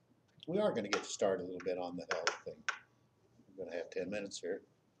 We are going to get to start a little bit on the health thing. We're going to have 10 minutes here.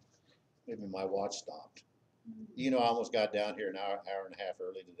 Maybe my watch stopped. I almost got down here an hour and a half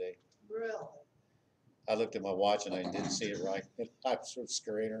early today. Really? I looked at my watch and I didn't see it right. I was sort of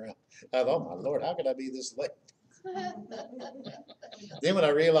scurrying around. I thought, oh my Lord, how could I be this late? Then when I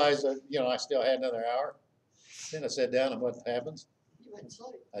realized that, I still had another hour, then I sat down and what happens? You went to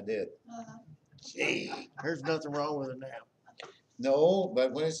sleep. I did. Uh-huh. Gee. There's nothing wrong with a nap. No,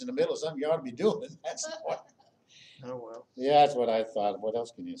 but when it's in the middle of something you ought to be doing, that's the point. Oh, well. Yeah, that's what I thought. What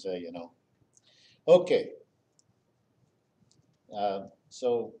else can you say, Okay.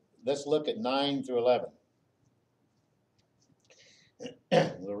 So let's look at 9 through 11.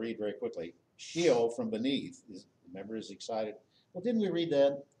 We'll read very quickly. Sheol from beneath, is excited. Well, didn't we read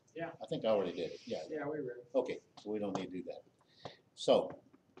that? Yeah. I think I already did it. Yeah. Yeah, we read. Okay, so we don't need to do that. So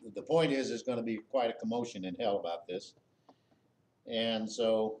the point is, there's going to be quite a commotion in hell about this. And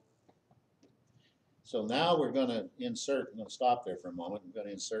so So now we're gonna insert, I'm gonna stop there for a moment. I'm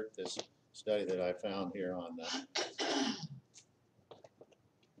gonna insert this study that I found here on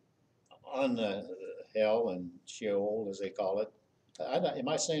the hell and Sheol, as they call it. Am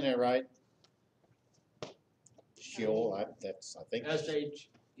I saying that right? Sheol, I think.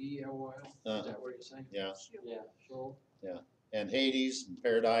 SHEOL, Uh, is that what you're saying? Yeah, Yeah, sure. and Hades, and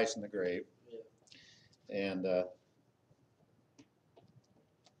paradise, and the grave. And,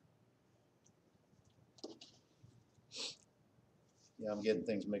 yeah, I'm getting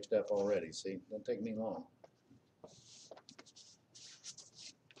things mixed up already, see, don't take me long.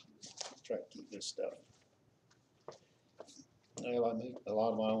 Try to keep this stuff. Well, I make a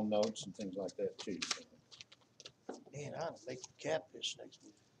lot of my own notes and things like that too. Man, I ought to make catfish next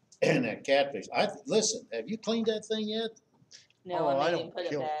week. And that catfish, listen, have you cleaned that thing yet? No, Oh, I made him put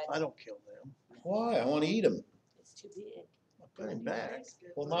it back. I don't kill them. Why? I wanna eat them. It's too big. I put him back.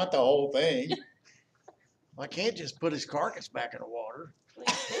 Well, not the whole thing. I can't just put his carcass back in the water. Well,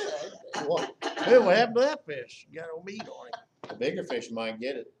 you could, but What? Hey, what happened to that fish? You got no meat on it. The bigger fish might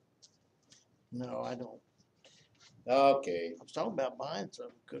get it. No, I don't. Okay, I was talking about buying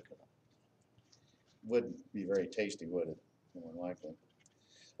some, cooking them. wouldn't be very tasty, would it? More than likely.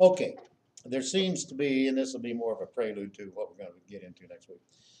 Okay, there seems to be, and this will be more of a prelude to what we're gonna get into next week.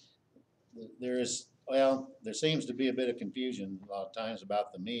 There seems to be a bit of confusion a lot of times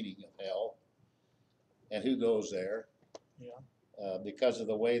about the meaning of hell and who goes there. Yeah. Because of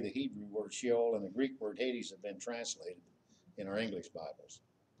the way the Hebrew word Sheol and the Greek word Hades have been translated in our English Bibles.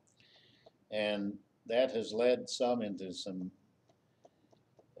 And that has led some into some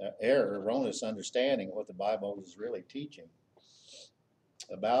erroneous understanding of what the Bible is really teaching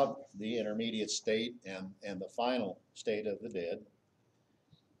about the intermediate state and the final state of the dead.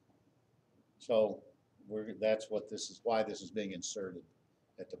 So that's why this is being inserted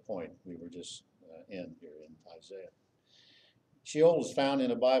at the point we were just in here in Isaiah. Sheol is found in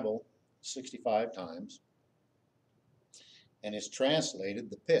the Bible 65 times, and it's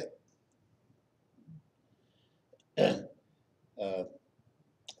translated the pit.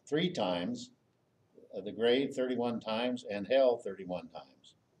 3 times, the grave 31 times, and hell 31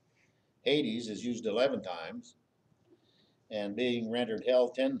 times. Hades is used 11 times, and being rendered hell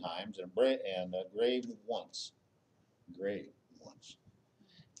 10 times, and grave once. Grave once.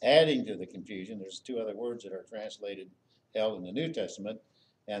 Adding to the confusion, there's 2 other words that are translated hell in the New Testament,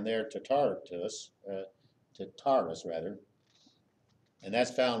 and they're Tartarus rather, and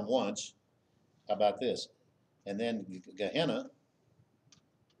that's found once. How about this? And then Gehenna,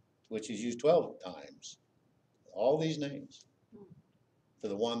 which is used 12 times. All these names for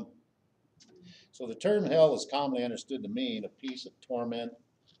the one. So the term hell is commonly understood to mean a piece of torment,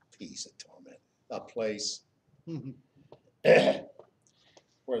 a place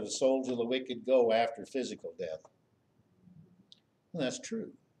where the souls of the wicked go after physical death. And that's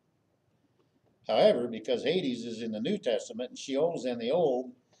true. However, because Hades is in the New Testament and Sheol is in the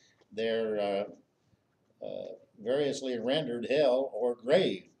Old, they're variously rendered hell or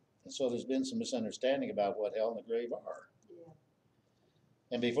grave. And so there's been some misunderstanding about what hell and the grave are. Yeah.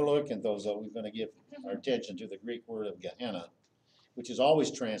 And before looking at those, though, we're going to give our attention to the Greek word of Gehenna, which is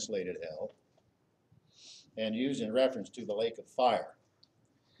always translated hell and used in reference to the lake of fire.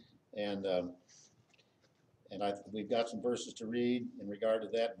 And we've got some verses to read in regard to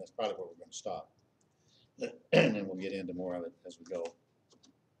that, and that's probably where we're going to stop. And then we'll get into more of it as we go.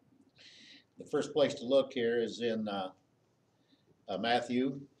 The first place to look here is in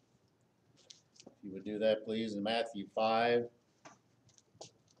Matthew. If you would do that, please, in Matthew 5.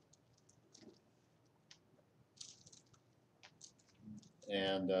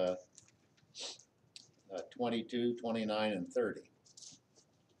 And 22, 29, and 30.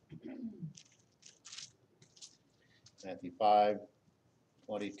 Matthew 5,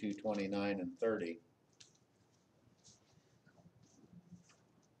 22, 29, and 30.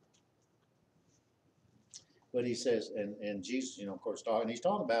 But he says, and Jesus, of course, he's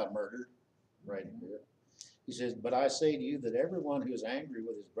talking about murder right here. He says, but I say to you that everyone who is angry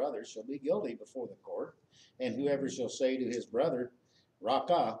with his brother shall be guilty before the court, and whoever shall say to his brother,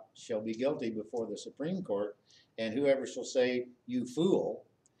 Raka, shall be guilty before the Supreme Court, and whoever shall say, you fool,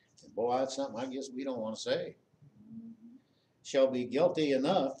 and boy, that's something I guess we don't want to say, shall be guilty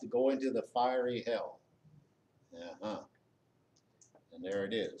enough to go into the fiery hell. And there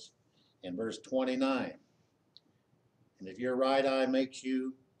it is. In verse 29, and if your right eye makes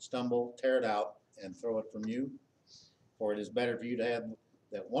you stumble, tear it out and throw it from you. For it is better for you to have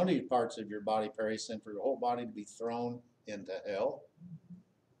that one of your parts of your body perish than for your whole body to be thrown into hell.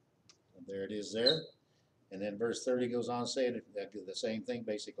 And there it is there. And then verse 30 goes on saying the same thing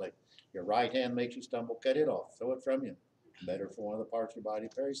basically. Your right hand makes you stumble, cut it off, throw it from you. Better for one of the parts of your body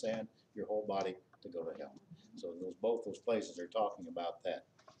to perish than your whole body to go to hell. So both those places are talking about that.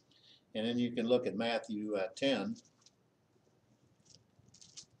 And then you can look at Matthew 10.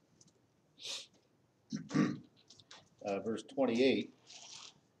 Verse 28.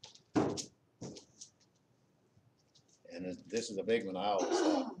 And this is a big one I always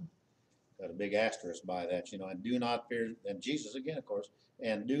thought. Got a big asterisk by that, and do not fear, and Jesus again, of course,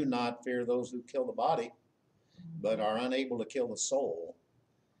 and do not fear those who kill the body, but are unable to kill the soul,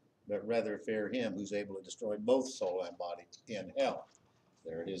 but rather fear him who's able to destroy both soul and body in hell.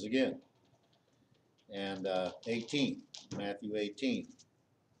 There it is again. And 18, Matthew 18,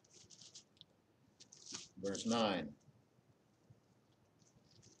 verse 9.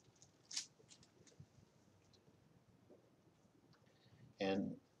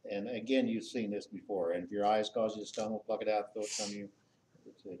 And again, you've seen this before. And if your eyes cause you to stumble, pluck it out, throw it from you.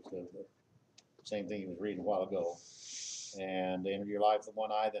 It's the same thing he was reading a while ago. And enter your life with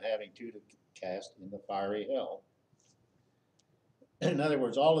one eye, then having two to cast in the fiery hell. In other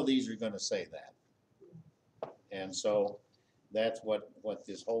words, all of these are going to say that. And so that's what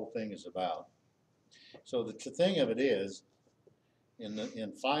this whole thing is about. So the thing of it is,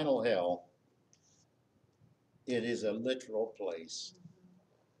 in final hell, it is a literal place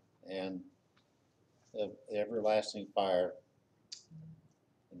and of everlasting fire.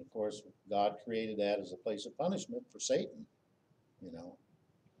 And of course, God created that as a place of punishment for Satan,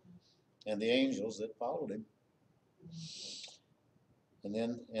 and the angels that followed him. And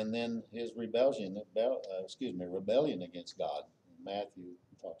then his rebellion against God. Matthew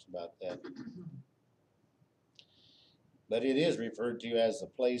talks about that. But it is referred to as the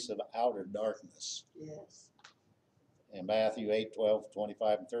place of outer darkness. Yes. And Matthew 8, 12,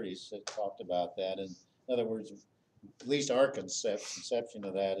 25, and 30 talked about that. In other words, at least our conception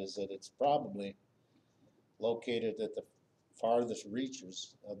of that is that it's probably located at the farthest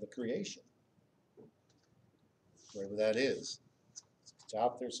reaches of the creation. Wherever that is. It's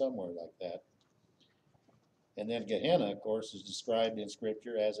out there somewhere like that. And then Gehenna, of course, is described in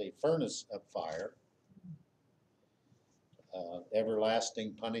Scripture as a furnace of fire,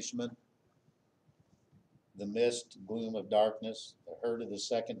 everlasting punishment, the mist, gloom of darkness, the hurt of the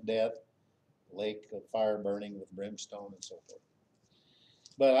second death, lake of fire burning with brimstone, and so forth.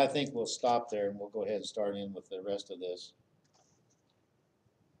 But I think we'll stop there and we'll go ahead and start in with the rest of this,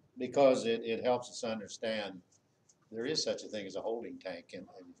 because it helps us understand there is such a thing as a holding tank, and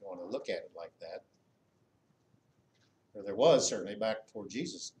if you want to look at it like that, or there was certainly back before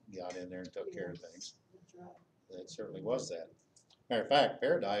Jesus got in there and took care of things. That's right. It certainly was that. Matter of fact,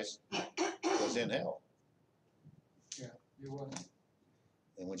 paradise was in hell. It was.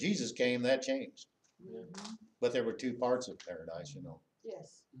 And when Jesus came, that changed. Mhm. But there were two parts of paradise,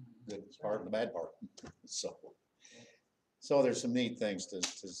 Yes. good part and the bad part. So there's some neat things to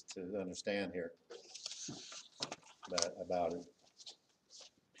understand here about it.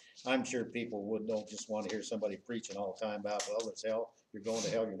 I'm sure people don't just want to hear somebody preaching all the time about, well, there's hell, you're going to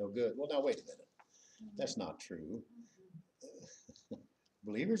hell, you're no good. Well, now wait a minute. That's not true.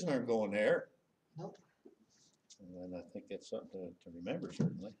 Believers aren't going there. Nope. And I think that's something to remember,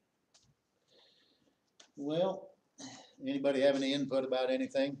 certainly. Well, anybody have any input about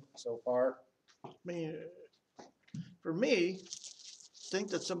anything so far? I mean, for me, think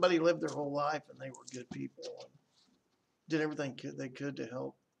that somebody lived their whole life and they were good people and did everything they could to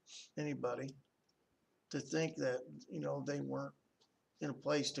help anybody. To think that, they weren't in a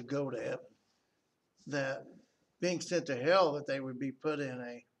place to go to heaven. That being sent to hell, that they would be put in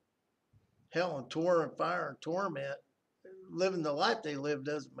a hell and fire and torment. Living the life they live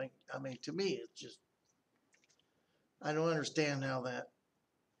doesn't make, to me, it's just, I don't understand how that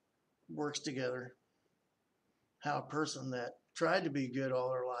works together. How a person that tried to be good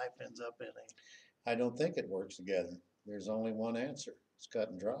all their life ends up in a. I don't think it works together. There's only one answer. It's cut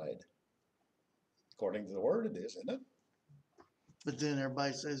and dried. According to the word, it is, isn't it? But then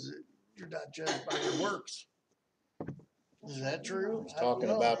everybody says that you're not judged by your works. Is that true? He's I don't talking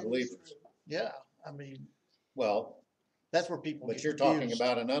know. about believers. Yeah, Well, that's where people but get you're confused. talking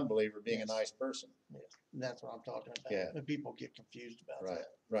about an unbeliever being Yes. a nice person. That's what I'm talking about. Yeah. When people get confused about Right,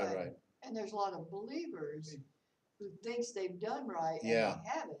 that. right. And there's a lot of believers who thinks they've done right and Yeah. they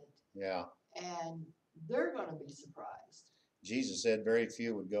haven't, Yeah. and they're gonna be surprised. Jesus said very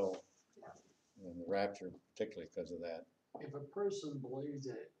few would go Yeah. in the rapture, particularly because of that. If a person believes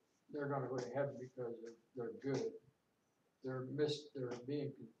that they're gonna go to heaven because they're good, they're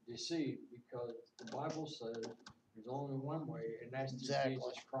being deceived, because the Bible says there's only one way, and that's through Exactly.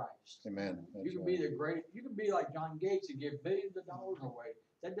 Jesus Christ. Amen. That's You can be right. you can be like John Gates and give billions of dollars away,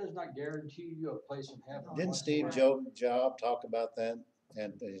 that does not guarantee you a place in heaven. Didn't Steve whatsoever. Jobs talk about that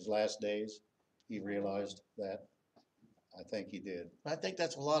in his last days? He realized that. I think he did. I think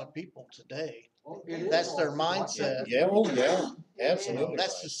that's a lot of people today. Well, it is That's their all- I think mindset. it's Yeah, oh, people- yeah, It absolutely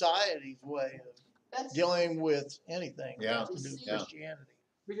That's right. society's way of That's, dealing with anything that Yeah, has to do with yeah. Christianity.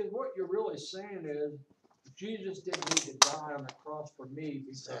 Because what you're really saying is, Jesus didn't need to die on the cross for me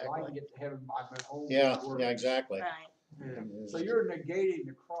because I Exactly. can get to heaven by my own Yeah, works. yeah, exactly. Right. Yeah. So you're negating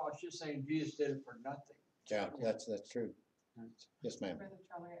the cross, you're saying Jesus did it for nothing. Yeah, that's true. Yes, ma'am. Brother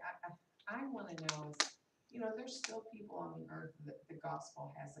Charlie, I wanna know is, there's still people on the earth that the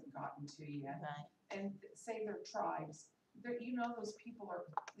gospel hasn't gotten to yet. Right. And say they're tribes, those people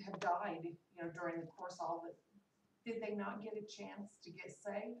have died, during the course of all of it. Did they not get a chance to get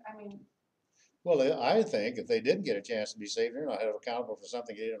saved? I mean, Well, I think if they didn't get a chance to be saved, they're not held accountable for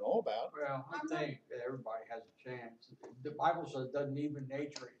something they didn't know about. Well, I I'm not- think that everybody has a chance. The Bible says it doesn't even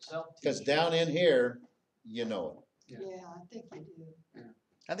nature itself. Because teach down us. in here, you know yeah, I think you do.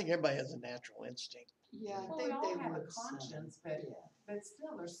 I think everybody has a natural instinct. Yeah, I well, think we all they have a would. son. conscience, Yeah. but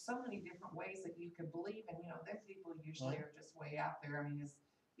still, there's so many different ways that you could believe, and, them people usually are just way out there. I mean, it's,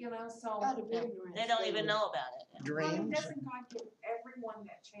 so. Out of Yeah. ignorance. They don't even would. know about it. But Dreams. doesn't God give everyone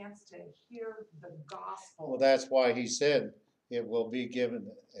that chance to hear the gospel? Well, that's why he said it will be given,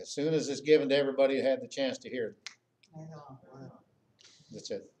 as soon as it's given to everybody who had the chance to hear it. Yeah, wow.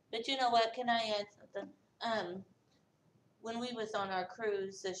 That's it. But you know what? Can I add something? When we was on our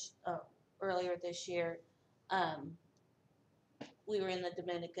cruise earlier this year, we were in the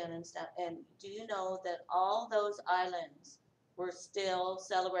Dominican and stuff. And do you know that all those islands were still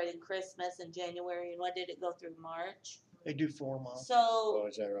celebrating Christmas in January? And what did it go through March? They do 4 months. So Oh,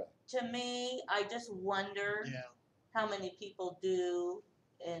 is that right? to me, I just wonder Yeah. how many people do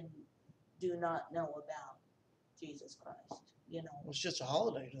and do not know about Jesus Christ. You know. It's just a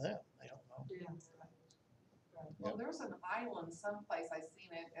holiday to them. They don't know. Yeah. Well, there's an island someplace, I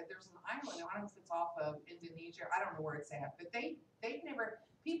seen it, there's an island, I don't know if it's off of Indonesia, I don't know where it's at, but they've never,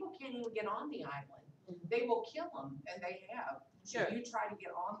 people can't even get on the island. Mhm. They will kill them, and they have. Sure. If you try to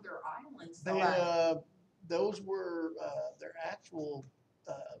get on their island, so. They, those were, their actual,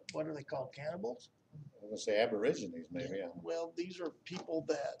 what are they called, cannibals? I'm gonna say Aborigines, maybe, yeah. Well, these are people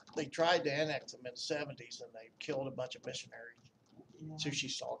that, they tried to annex them in the 70s and they killed a bunch of missionaries. Yeah. That's who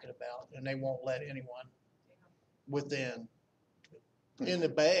she's talking about, and they won't let anyone within, in the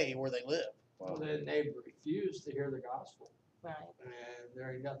bay where they live. Well, Wow. then they refuse to hear the gospel, Right. and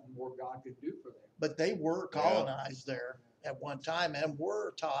there ain't nothing more God could do for them. But they were colonized there at one time and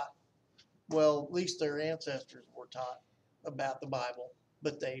were taught, well, at least their ancestors were taught about the Bible,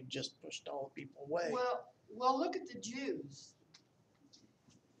 but they just pushed all the people away. Well, look at the Jews.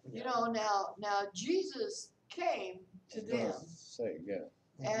 You know, now Jesus came to them, Say, yeah.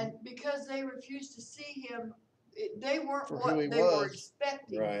 and because they refused to see him, they weren't For what who he they were was.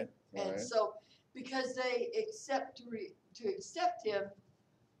 expecting. Right, And right. so, because they to accept him,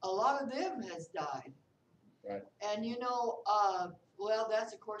 a lot of them has died. Right. And well,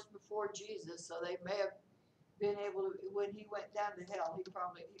 that's of course before Jesus, so they may have been able to, when he went down to hell, he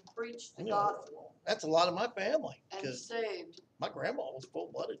preached the Yeah. gospel That's a lot of my family, and because saved. my grandma was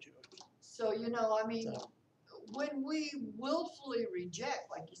full-blooded Jewish. So, I mean, So, when we willfully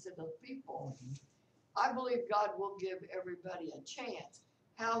reject, like you said, those people, mhm. I believe God will give everybody a chance.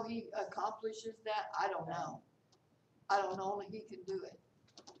 How he accomplishes that, I don't know. I don't know, only he can do it.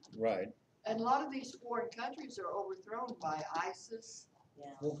 Right. And a lot of these foreign countries are overthrown by ISIS.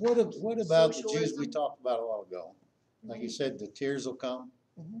 Yeah. Well, what about the Jews we Socialism. talked about a while ago? Like you said, the tears will come,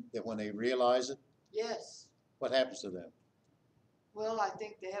 Mhm. that when they realize it, Yes. what happens to them? Well, I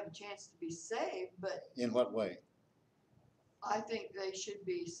think they have a chance to be saved, but In what way? I think they should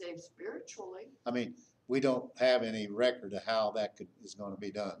be saved spiritually. I mean, we don't have any record of how that is gonna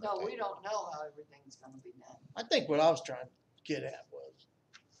be done. No, okay? we don't know how everything's gonna be done. I think what I was trying to get at was,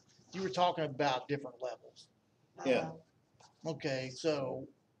 you were talking about different levels. Yeah. Okay, so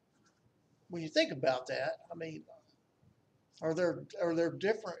when you think about that, I mean, are there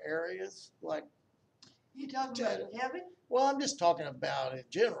different areas like, You talking about in heaven? well, I'm just talking about in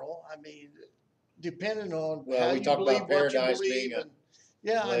general. I mean, depending on Well, how we you talk about believe what you paradise believe, being a and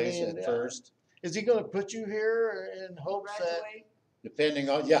yeah, I Place mean, at first, is he going to put you here in hopes that? Graduate? depending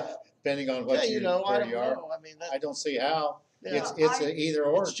on what Yeah, I where don't you are. know. I mean, I don't see how. yeah, It's a either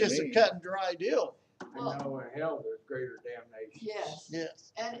or it's to just a me. cut and dry deal. Well- And know in hell there's greater damnation. Yes.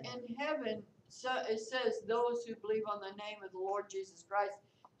 Yes. And in heaven, so it says, those who believe on the name of the Lord Jesus Christ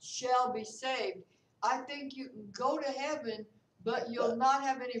shall be saved. I think you can go to heaven, but you'll not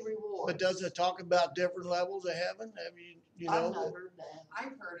have any reward. But doesn't it talk about different levels of heaven? Have you I've know, not heard that.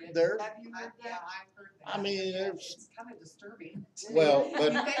 I've heard it. There- Have you heard Yeah, that? I've heard that. I mean, Yeah, there's- it's kind of disturbing. Well, You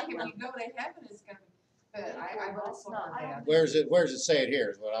but think if you go to heaven, it's gonna, but I've But also it's not. heard that. where's it say it here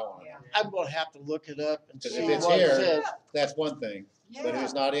is what I want to know. Yeah. I'm gonna have to look it up and Because see if what it's it here, says. that's one thing, but if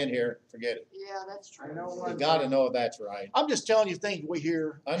it's Yeah, not in here, forget it. yeah, that's true. I know You one. gotta know that's right. I'm just telling you things we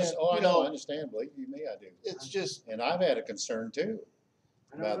hear. I just, and, oh, I you know, I understand, believe you me, I do. It's just, And I've had a concern too.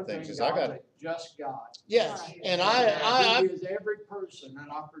 Another about things, thing, 'cause I got- God's a just God. yes, Right. and He I, gives every person an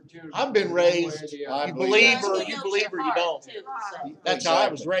opportunity. I've been one way or raised- the I other. you believe believe that. or He you knows believe your or you heart, don't. too, Right. so. That's how I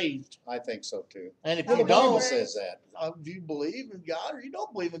was Exactly. raised. I think so too. And if Well, you the Bible don't, says that. do you believe in God or you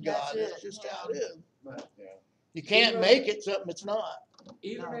don't believe in That's God? it, That's just yeah. how it is. But Yeah. You can't Even- make it something it's not.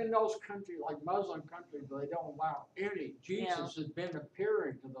 even No. in those countries, like Muslim countries, they don't allow any. Yeah. Jesus has been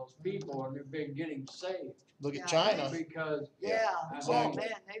appearing to those people and they've been getting saved Look Yeah. at China. because Yeah, oh exactly.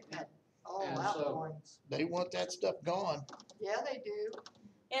 man, they've had all And so- outgoings. They want that stuff gone. Yeah, they do.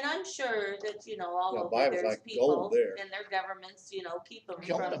 And I'm sure that, you know, all The over Bible's there's like people gold there. and their governments, you know, keep them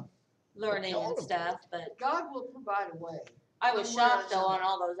Killing from them. learning Killing and them. stuff, but God will provide a way. I was One way or shocked though on another.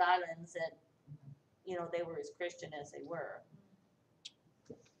 all those islands that, you know, they were as Christian as they were.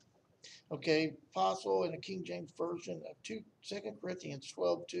 Okay, apostle in the King James Version of 2 Corinthians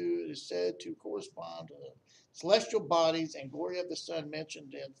 12:2 is said to correspond to the celestial bodies and glory of the Son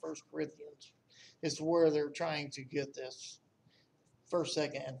mentioned in 1 Corinthians. It's where they're trying to get this first,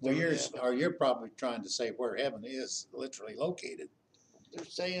 second, and Well, third heaven. you're probably trying to say where heaven is literally located. They're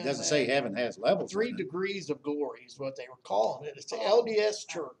saying It doesn't that say heaven has levels. 3 in it. degrees of glory is what they were calling it. It's the Oh. LDS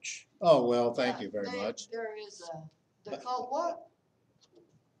Church. Oh, well, thank Yeah, you very they- much. There is a, they're called what?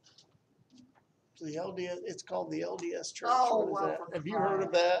 The LDS, it's called the LDS Church. Oh, What is well, that? for Have you heard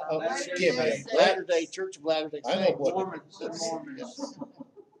of crying that? out Oh, loud. Latter-day Give me a Saints. break. Latter-day Church of Latter-day I know Saints. what- Mormons, they're Mormons.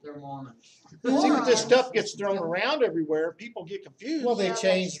 They're Mormons. See, but this Morons. stuff gets thrown around everywhere. People get confused. Well, they Yeah,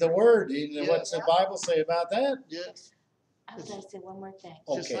 changed that's the word. You know, Yeah. What's the Bible say about that? Yes, I was gonna say one more thing.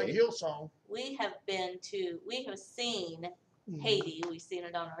 just like Okay. Hillsong. We have seen Mhm. Haiti, we've seen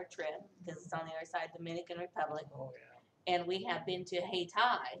it on our trip, because it's on the other side, Dominican Republic. Oh, yeah. And we have been to Haiti,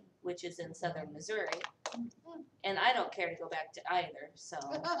 which is in southern Missouri. And I don't care to go back to either, so.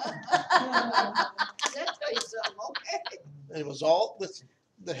 That tell you something, okay. It was all, listen,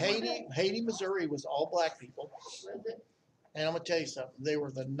 the Haiti, Missouri was all black people. Was it? And I'm gonna tell you something, they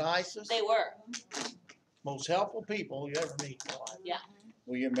were the nicest, They were, most helpful people you ever meet in your life.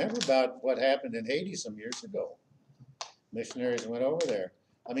 Well, you remember about what happened in Haiti some years ago. Missionaries went over there.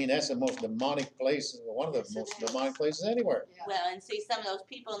 I mean, that's the most demonic place, one of the Yes, it most is. demonic places anywhere. Yeah, well, and see, some of those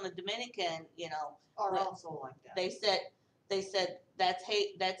people in the Dominican, you know, are well, also like that. they said that's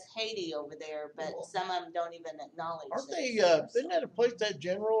Haiti over there, but some of them don't even acknowledge. Aren't that they, it's there, isn't that a place that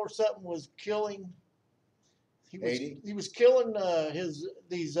general or something was killing? Haiti? He was killing,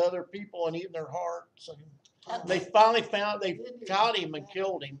 these other people and eating their hearts and so. they finally they caught him and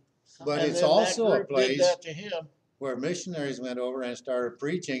killed him. But And it's then that also a group did place that to him. where missionaries went over and started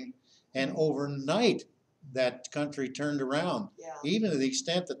preaching, and overnight that country turned around. Yeah, Even to the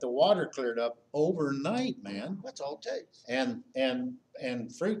extent that the water cleared up overnight, man. That's all it takes.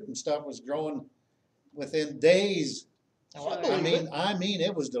 And fruit and stuff was growing within days. Oh, I Sure. believe it. I mean,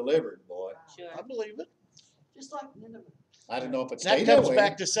 it was delivered, boy. Sure. I believe it. just like Nineveh. I don't know if it That stayed that comes way.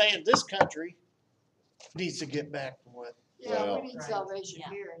 back to saying this country needs to get back to what, Yeah, Well- we need Right. salvation Yeah.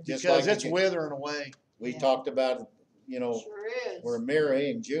 here. Just because like it's you- withering away. We Yeah. talked about, you know, Sure is. we're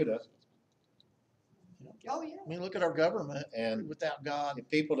mirroring Judah, Oh, yeah. I mean, look at our government and without God. if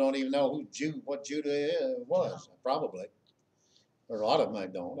people don't even know what Judah was, probably. Or a lot of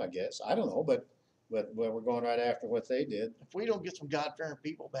them don't, I guess. I don't know, but we're going right after what they did. If we don't get some God-fearing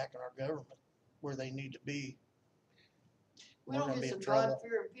people back in our government where they need to be, We we're don't gonna get be some in trouble.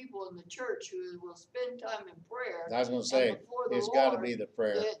 God-fearing people in the church who will spend time in prayer. I was gonna and say, before the it's gotta Lord, be the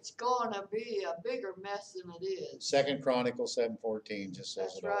prayer. It's gonna be a bigger mess than it is. 2 Chronicles 7:14 just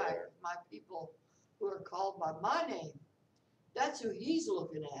says That's it all right. there. My people who are called by my name. That's who he's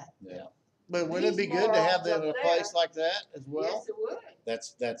looking at. Yeah, But wouldn't it be These good to have morons them in a up place there. like that as well? Yes, it would.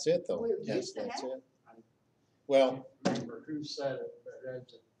 that's it though. We That's used to that's have. it. Well, I can't remember who said it,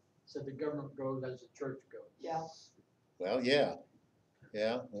 but said the government goes as the church goes. Yeah. well, yeah,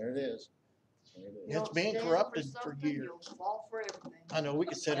 there it is. There it is. You It's don't being stand corrupted for something, years. You'll fall for everything. I know, we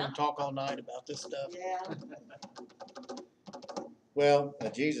could sit here and talk all night about this stuff. Yeah. Well,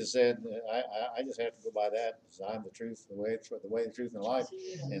 Jesus said, I just have to go by that, 'cause I'm the truth, the way, the truth, and the life.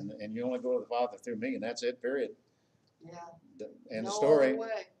 Yes, he is. And you only go to the Father through me, and that's it, period. Yeah. End No of other story.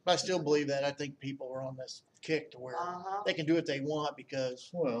 way. But I still believe that. I think people are on this kick to where Uh-huh. they can do what they want because,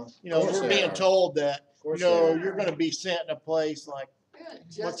 Well, you know, of course we're they being are. told that, Of you course know, they are. you're gonna be sent in a place like, Yeah,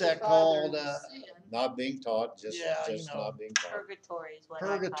 What's that justify called, their sin. Not being taught, just, Yeah, you know. not being taught. Purgatory is what I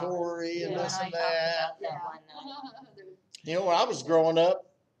call it. purgatory You and and this I and talked that. about Yeah. that one night. You know, when I was growing up,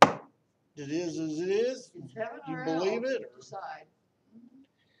 it is as it is. It's heaven Do you or believe hell, it, you or- decide.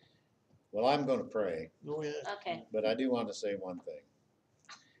 Well, I'm gonna pray, Go ahead. Okay, but I do want to say one thing.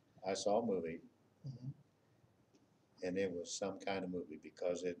 I saw a movie, Mhm. and it was some kind of movie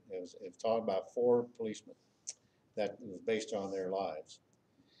because it was talking about 4 policemen that was based on their lives.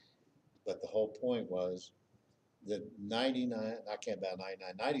 But the whole point was that 99, I can't about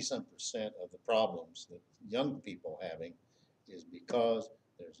 99, 90-some% of the problems that young people having is because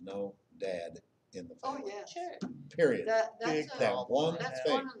there's no dad in the Oh, family. yeah. sure. Period. That's Big a, That problem. one that's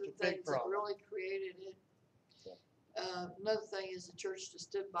thing. one of the It's a big things that problem. really created it. Another thing is the church just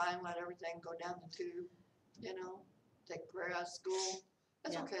stood by and let everything go down the tube, you know, take prayer out of school.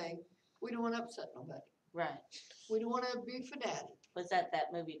 That's Yeah. okay. We don't wanna upset nobody. Right. We don't wanna be fanatic. Was that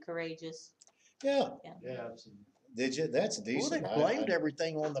movie Courageous? Yeah, Yeah, I've seen did you? That's Well, they decent. blamed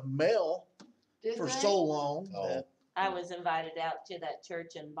everything on the mail Did for they? so long Oh. that I was invited out to that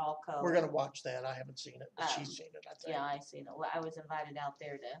church in Balco. we're gonna watch that. I haven't seen it, but Oh. she's seen it, I think. Yeah, I seen it. Well, I was invited out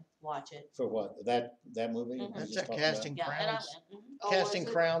there to watch it. For what? That movie? Mhm. you That's just that talked about? Casting Yeah, and I Crowns. went. Mhm. Oh, Casting was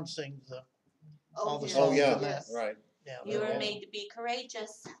it? Crowns sings the, all the yeah, Oh, songs yeah, in that. yes. right. Yeah. You they're were all- made to be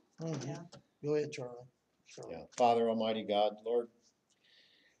courageous. Mhm. Yeah. Go ahead, Charlie. Charlie. Yeah, Father Almighty God, Lord.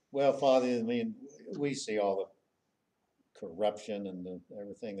 Well, Father, I mean, we see all the corruption and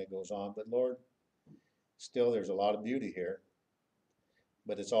everything that goes on, but Lord, still there's a lot of beauty here,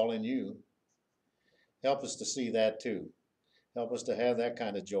 but it's all in you. Help us to see that too. Help us to have that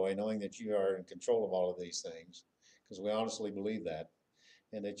kind of joy, knowing that you are in control of all of these things, because we honestly believe that,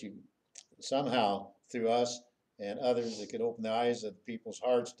 and that you somehow, through us and others, that could open the eyes of people's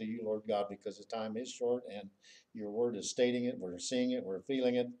hearts to you, Lord God, because the time is short and your word is stating it, we're seeing it, we're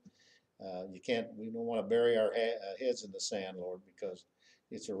feeling it. We don't want to bury our heads in the sand, Lord, because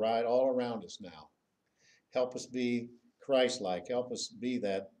it's a ride all around us now. Help us be Christ-like. Help us be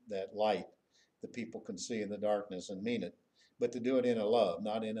that light that people can see in the darkness and mean it, but to do it in a love,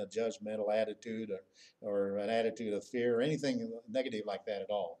 not in a judgmental attitude or an attitude of fear or anything negative like that at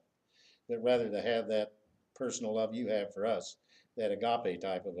all, but rather to have that personal love you have for us, that agape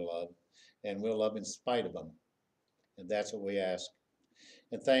type of a love, and we'll love in spite of them. And that's what we ask.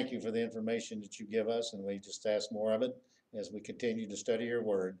 And thank you for the information that you give us, and we just ask more of it as we continue to study your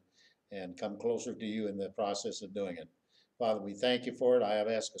word and come closer to you in the process of doing it. Father, we thank you for it. I have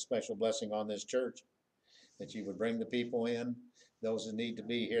asked a special blessing on this church, that you would bring the people in, those that need to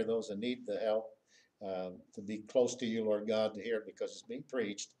be here, those that need the help, to be close to you, Lord God, to hear it, because it's being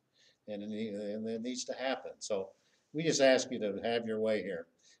preached and it needs to happen. So we just ask you to have your way here.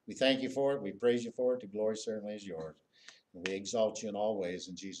 We thank you for it. We praise you for it. The glory certainly is yours. And we exalt you in all ways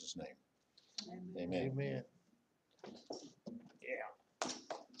in Jesus' name. Amen. Amen.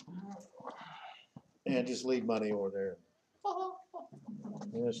 And just leave money over there.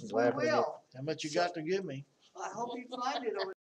 Yeah, she's We laughing at me. will. How much you got to give me? I hope you find it over